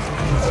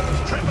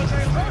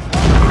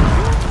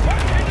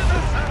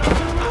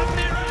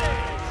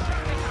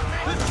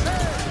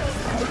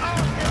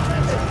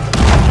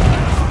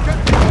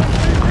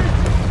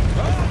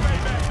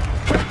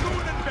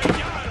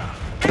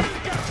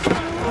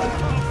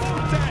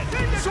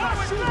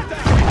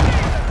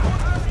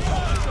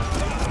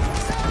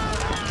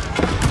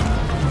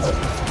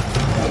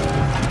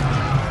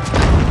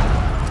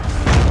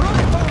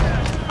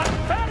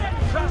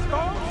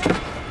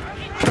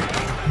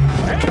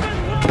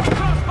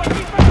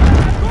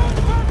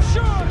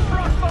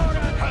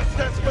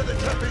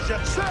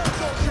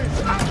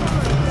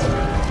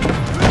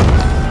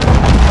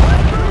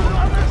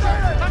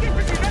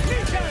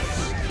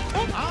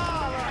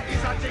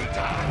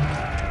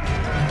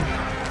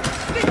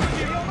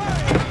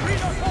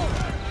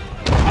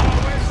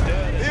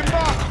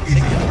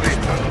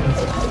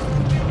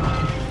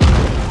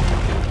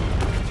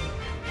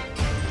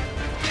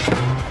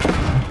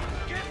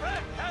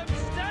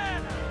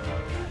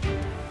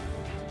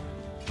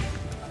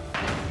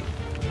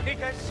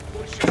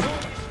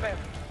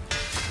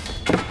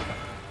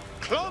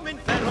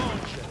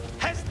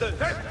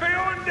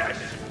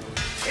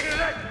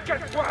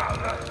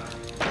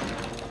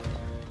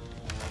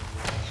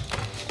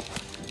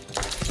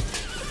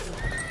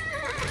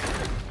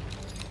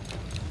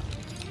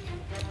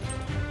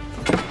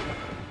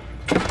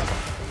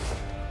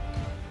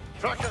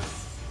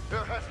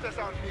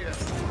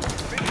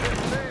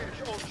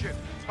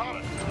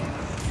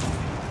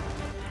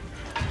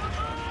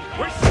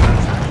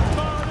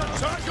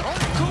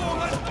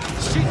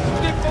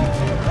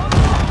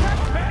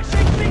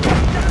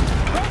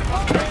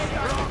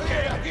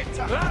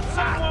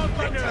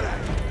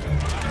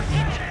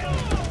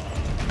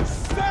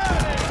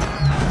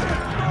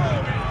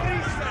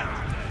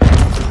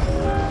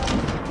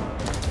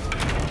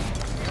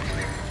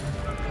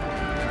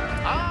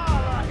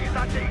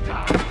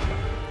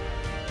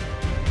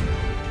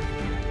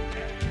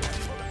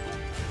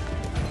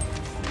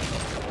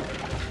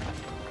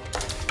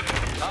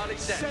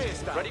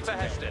 Ready for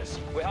Hestes.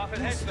 We're half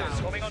in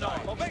Hestes, coming on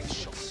up.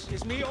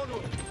 Is me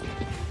onward.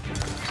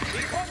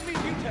 Economy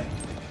duty.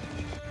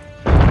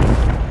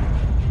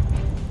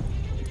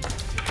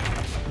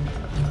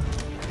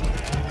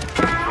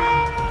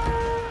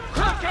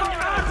 Cracking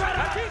armor!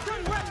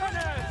 Attention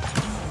weaponers!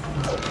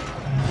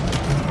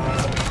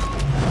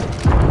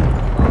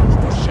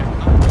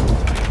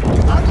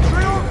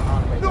 Andrew!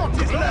 Not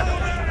his level!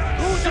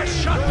 Who's a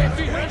shot if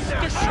he hits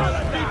the shot?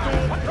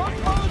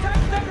 Crossbows at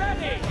the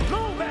ready!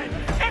 Moving!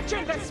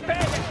 Etching the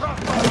spade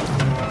crossbow!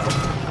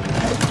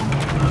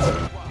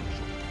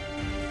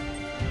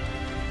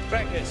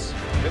 Freckers,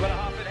 we were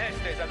half in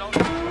Hestes, I don't...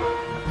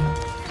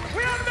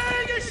 We are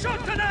making a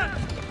shot tonight!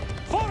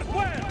 Fourth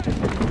well!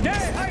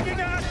 Nay, hiding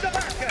at the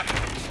back!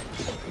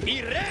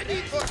 He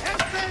ready for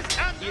Hestes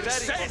and... He ready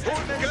Set for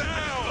him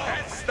now,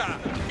 Hester!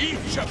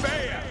 Each a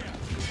bear!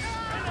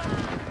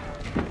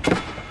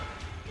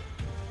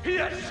 He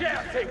is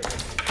shouting!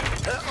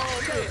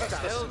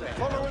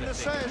 Following the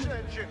Sage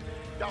engine.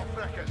 Now,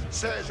 Freckers,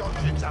 Sage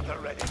engines at the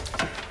ready.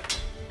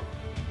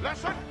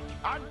 Listen,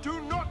 and do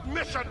not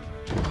mission!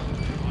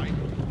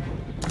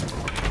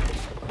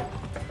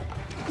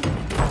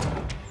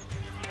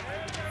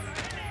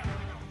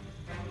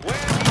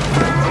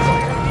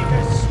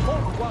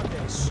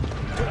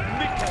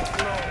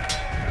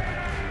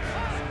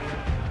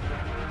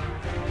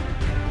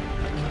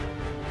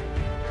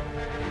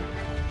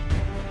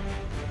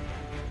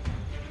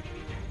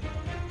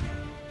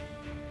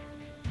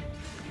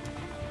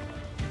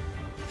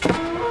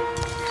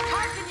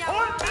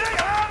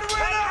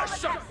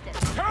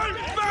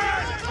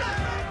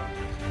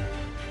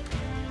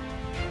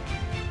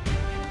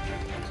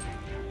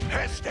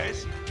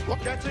 Hestes,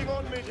 what getting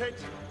on me, hit?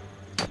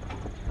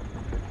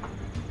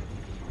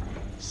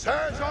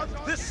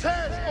 Sergeant, the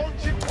says on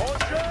ship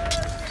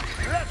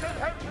let him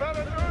have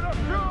Baraduna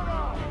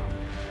Fura!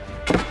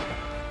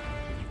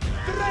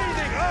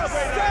 Draining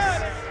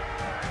highwaymen!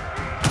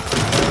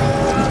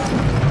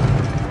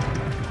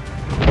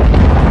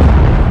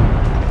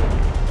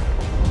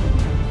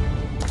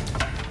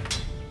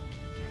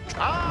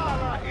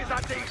 Ala is a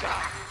data!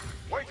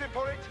 Waiting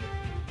for it.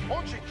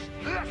 Onchix,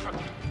 listen!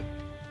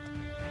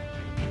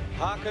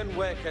 Haken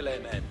wekele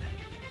men.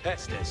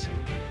 Hestes.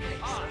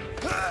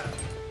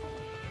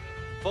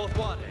 Fourth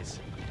one is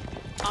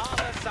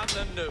Ala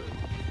Samna Nu.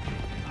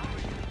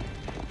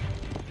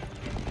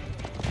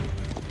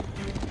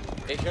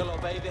 Ik wil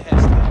obey the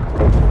Hester.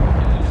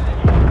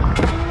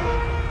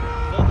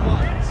 Fourth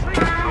one is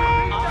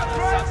Ala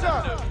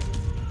Samna Nu.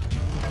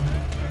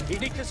 He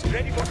needs us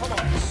ready for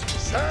commands.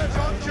 Says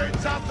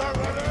Onchix at the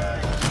ready!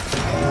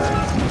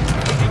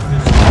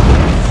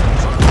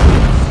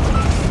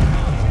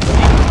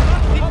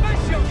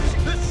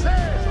 The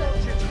says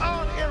Onchix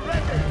are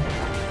ready!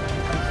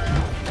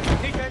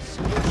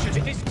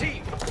 It is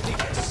team.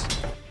 Nikes.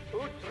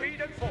 Good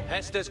 3 and 4.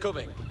 Hester's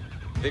coming.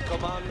 The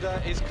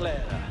commander is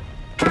Clara.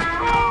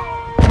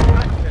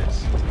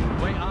 Breakfast.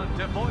 We are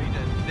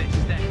devoided this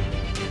day.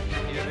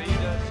 You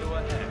lead us to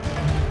ahead.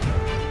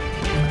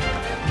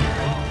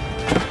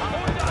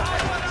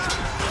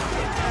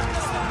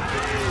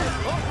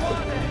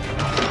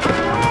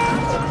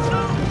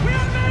 We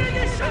are made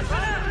this and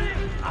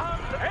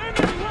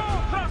aiming low,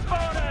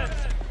 crossborders!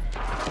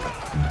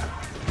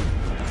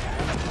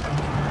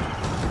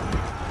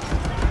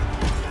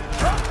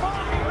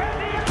 Crossbody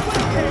ready and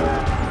waiting!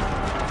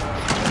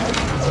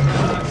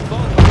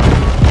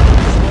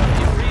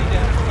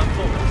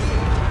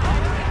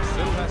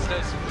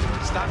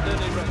 Standard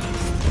and ready.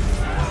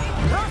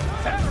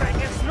 Cross-terring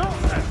is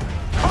northern!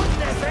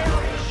 Conde Vale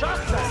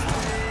Rochester!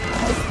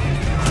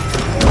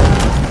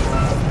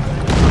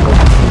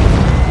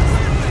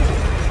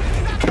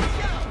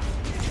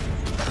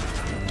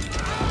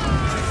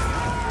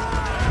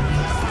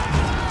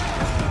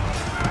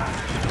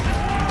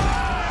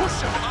 Push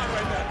them,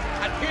 highwaymen!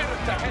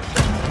 Adherent to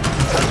Hester!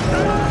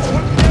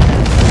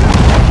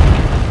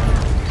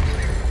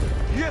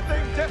 You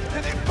think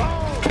destiny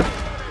bound?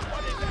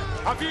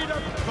 Avida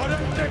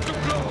parente to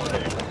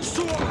glory!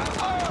 Sua!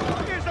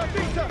 Is a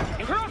data!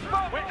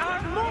 Crossbow! We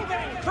are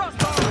moving!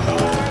 Crossbow!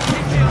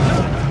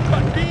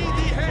 But be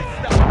the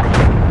Hester!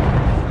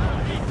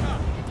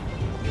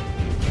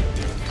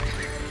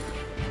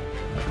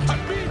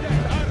 Avida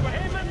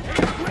highwaymen!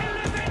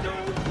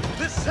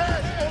 The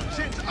says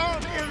Onchix are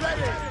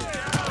ready!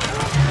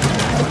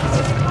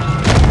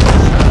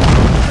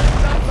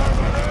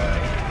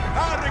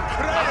 Are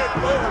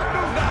incredible!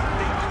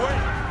 Nothing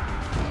quick!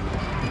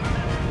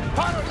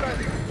 Pilot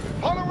ready!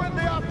 Following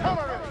the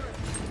artillery!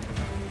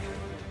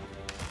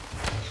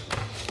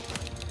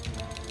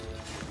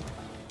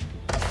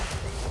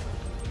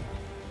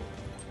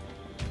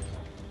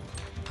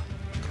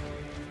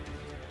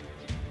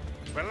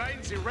 The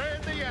lines are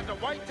ready and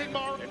awaiting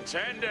more.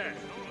 Intended.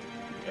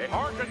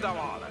 Hearken them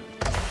all.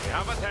 We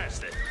have a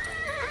tested.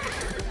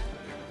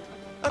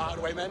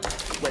 Highwaymen,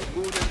 we're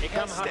moving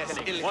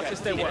Hestes What is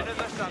their work? Into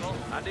the tunnel,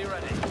 and be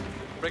ready.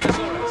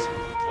 Brigosaurus,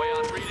 we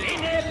are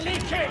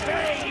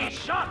reading.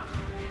 Shot!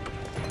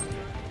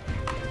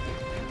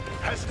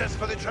 Hestes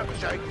for the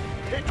trebuchet.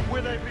 It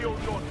will be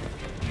undone.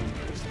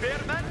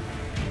 Spearmen,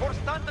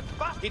 forstanden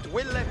fast. It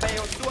will be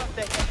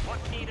undone. What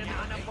needed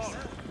on a boat?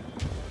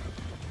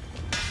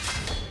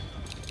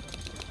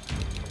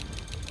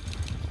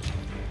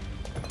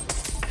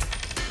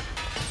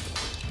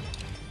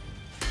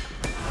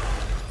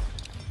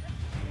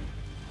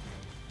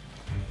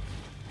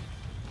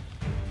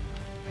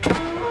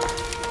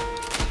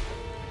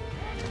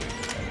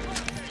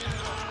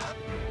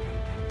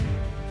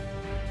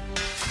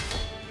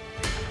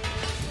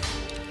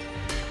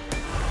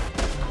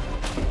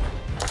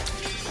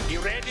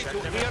 Ready to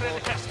hear in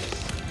Hestes.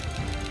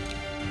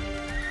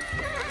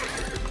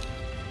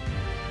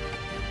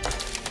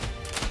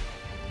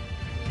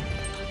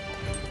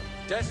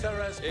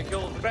 Desirus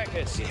Ickle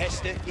Breakfast,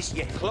 Hester is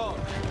yet. Clog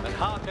and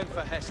hearken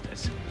for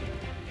Hestes.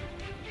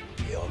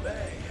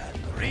 Obey and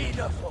read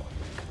a foot.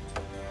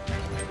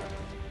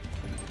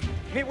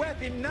 Me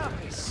weapon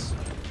nice.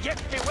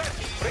 Yet me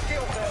weapon.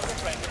 Rekill the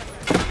friend.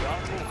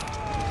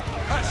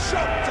 A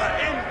shot to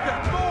end the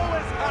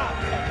bowler's heart!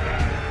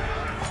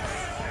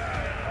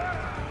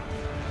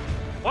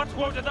 What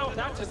word thou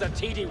that is a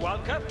TD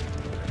World Cup?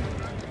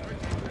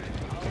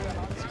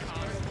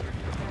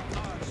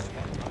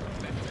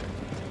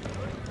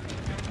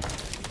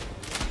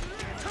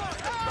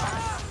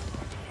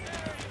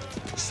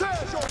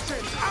 Serge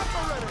Onchix at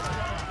the ready!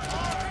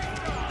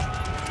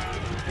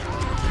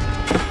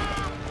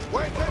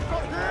 Waiting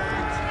for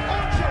hits!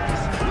 Onchix,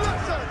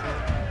 listen!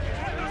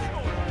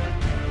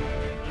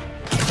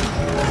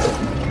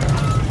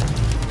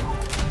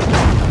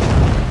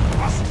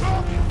 A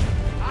stop!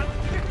 And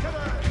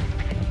victory!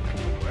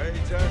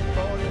 Waiting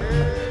for hits!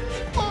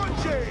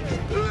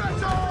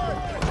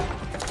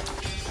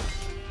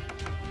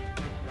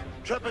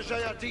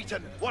 Trebuchet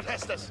Deaton, what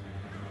Hestus?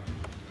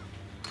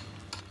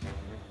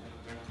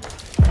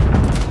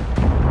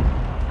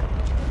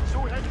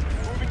 Suhen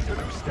moving to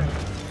Lusted.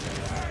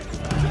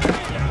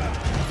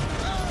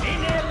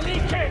 In a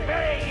leaky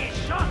bay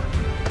shot!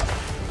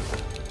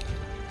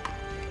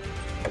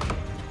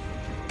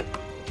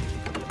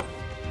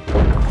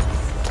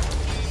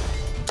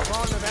 Come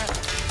on, man.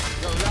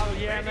 You're well,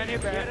 yeah, many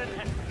better.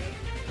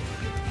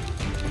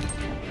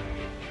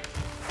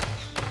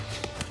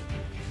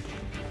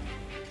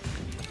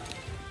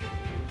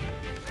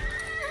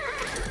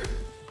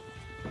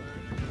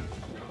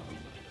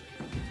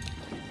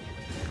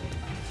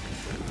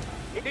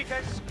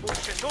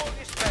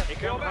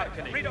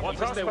 What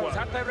is the word?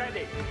 At the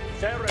ready.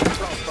 There is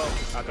crossbow.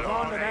 Come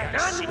on, man.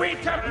 And we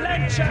can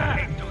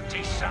blencher!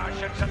 Tutti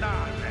sergeants and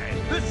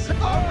armies. This is a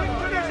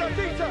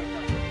Dita!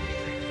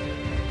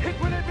 Hit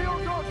will it be all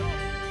good?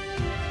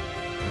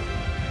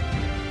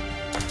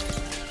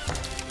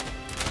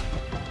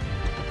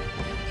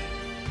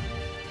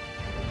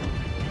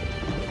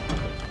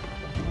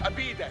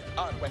 Abide,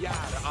 our way.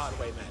 Yara, our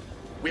way, man.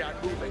 We are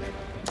moving.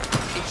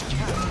 It's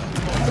camp.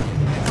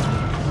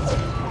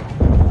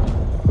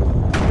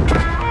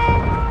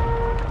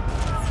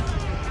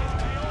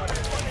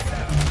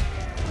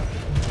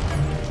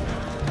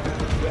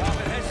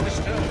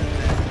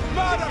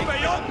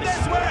 Beyond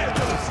this way!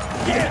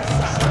 Yes!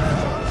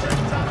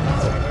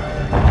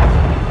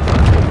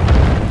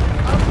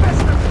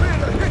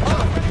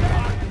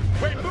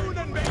 We moon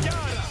and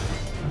Beyara!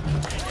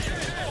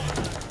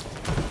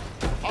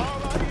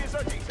 All eyes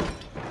are decent.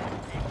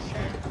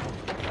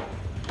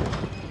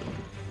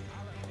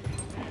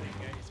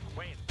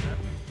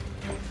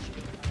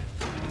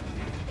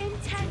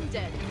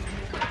 Intended.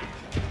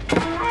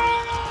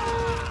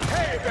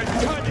 Hey, the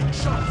turning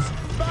shots!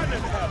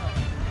 Bannon her!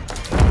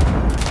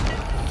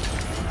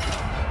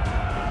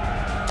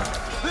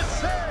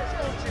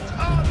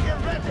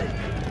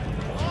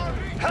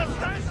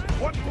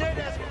 What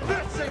Nedes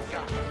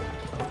Versinka?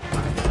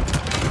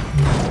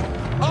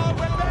 Oh,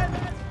 well then,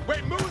 we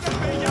move the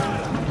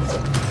Beyara!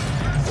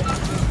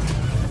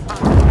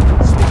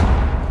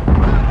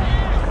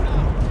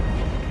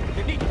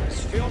 The needles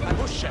fill the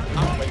bush and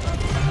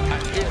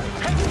here,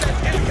 Hestes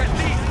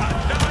Ilkati and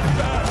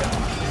non-burden!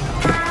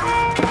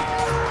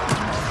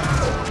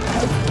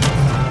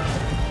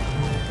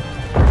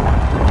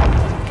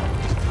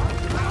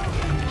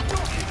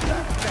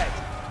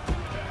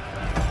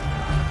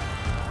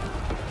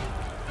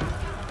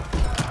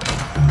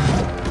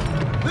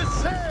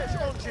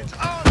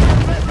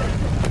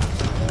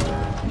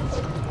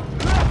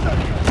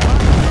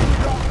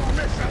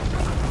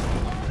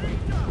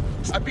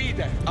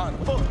 Abide, our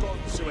football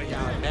suing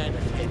our men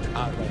and hit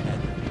our men.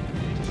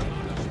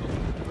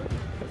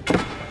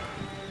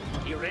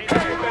 You ready?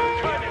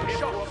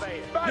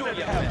 No,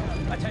 you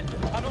have. Attend.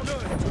 I don't know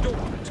if you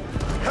don't.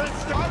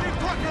 Starting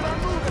plucking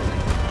and moving!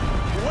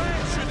 Where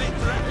should they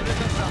threaten in the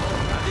south?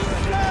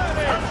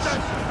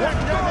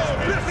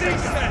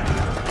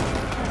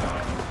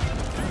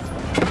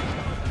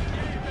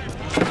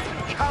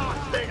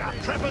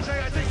 Trebuchet,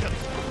 I think.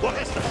 What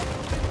is this?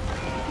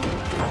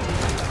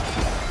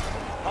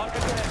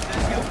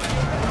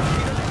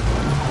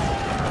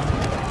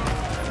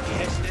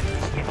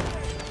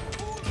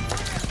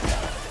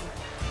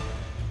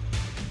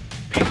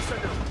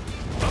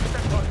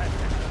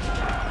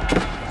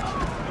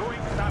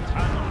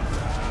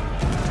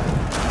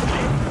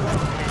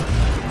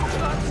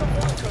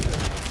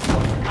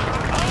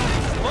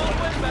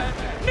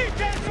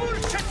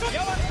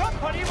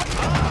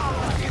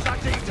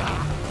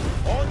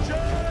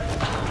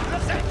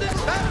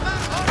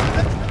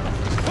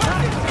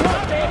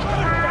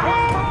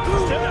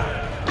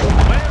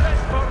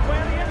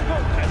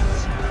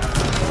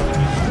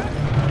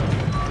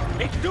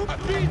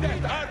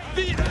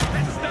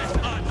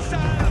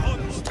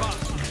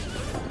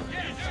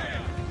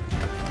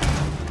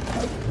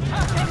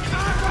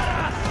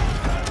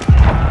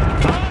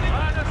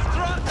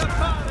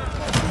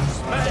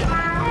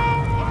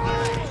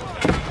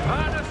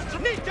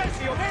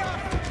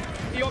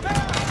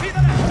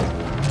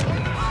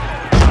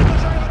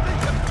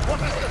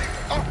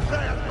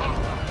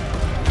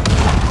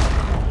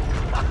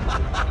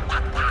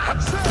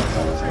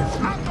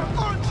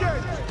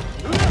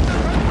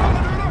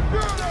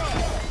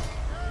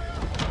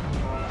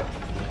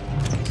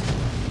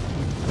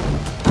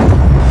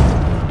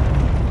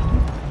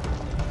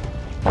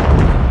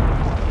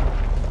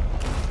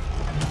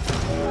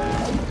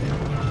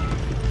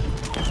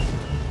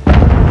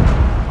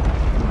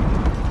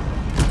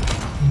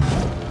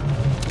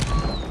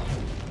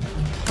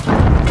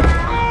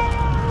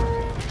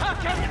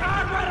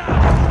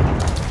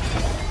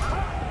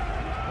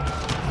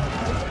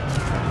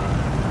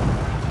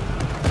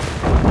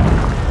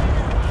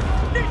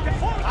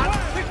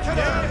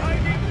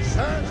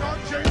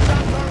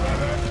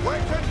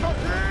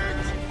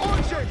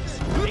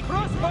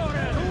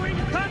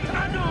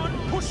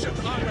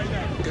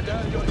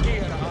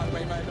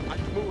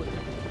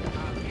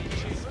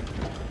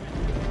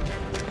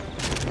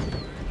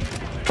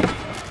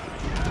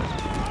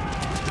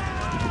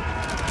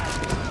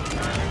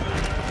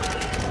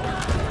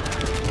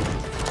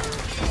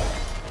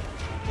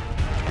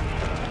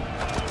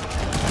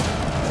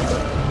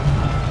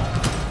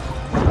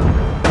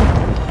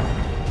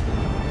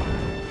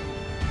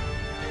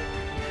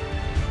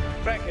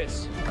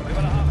 Freckers, we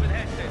will have with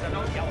Hestes and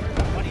all your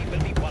company will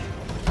be welcome.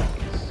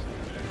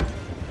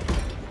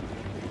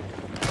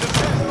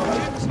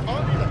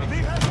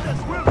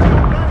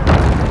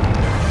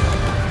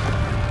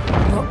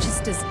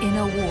 Rochester's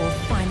inner wall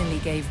finally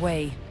gave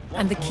way,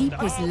 and the keep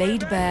was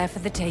laid bare for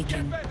the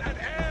taking.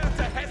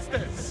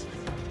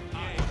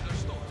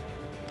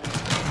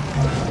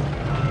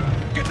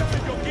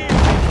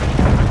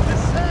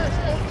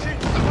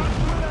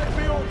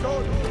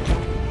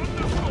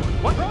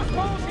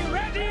 Crossbows be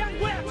ready and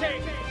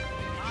waiting!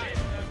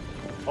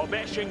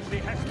 Obeshings the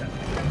Hester.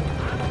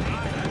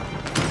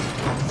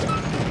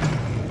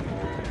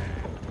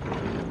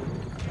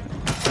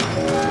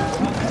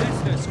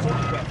 Hester's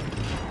fought well.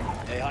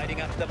 They're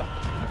hiding up the back.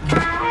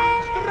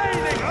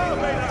 Straining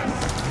over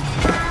us!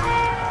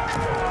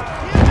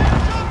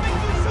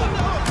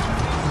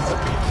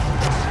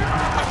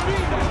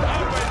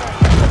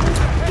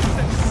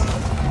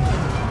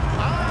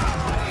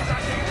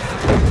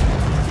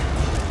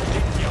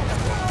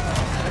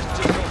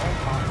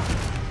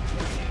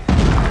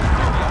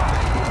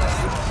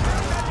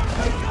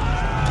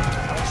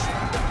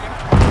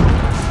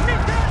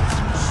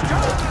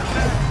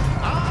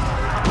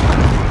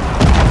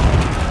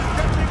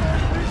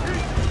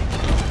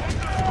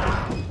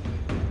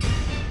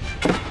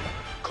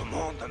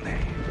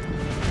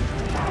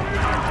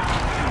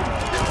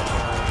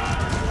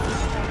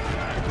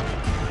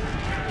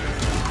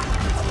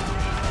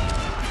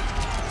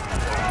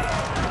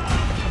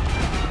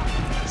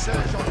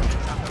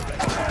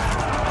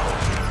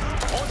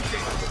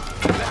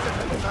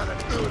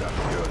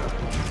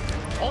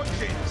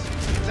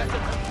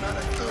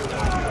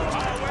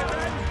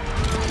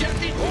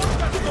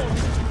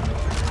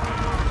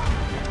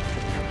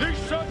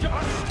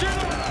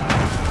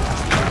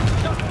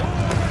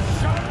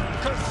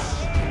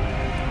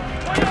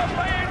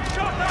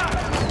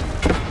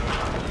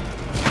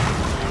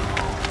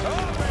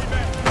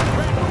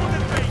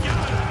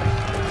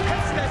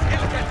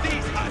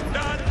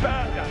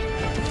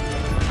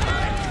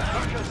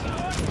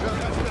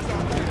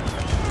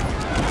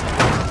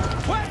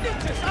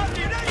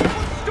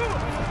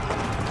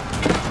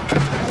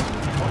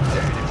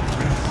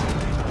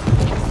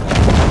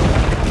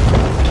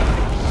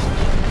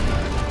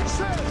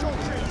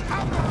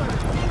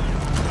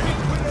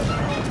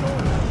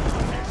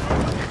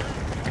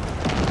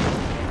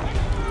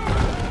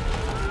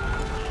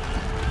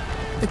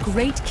 The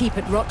great keep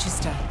at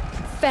Rochester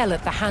fell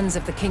at the hands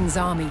of the king's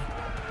army,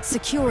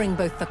 securing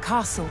both the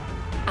castle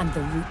and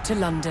the route to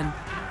London.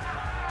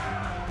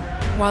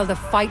 While the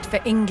fight for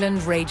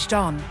England raged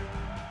on,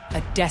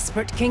 a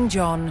desperate King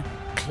John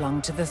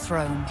clung to the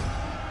throne.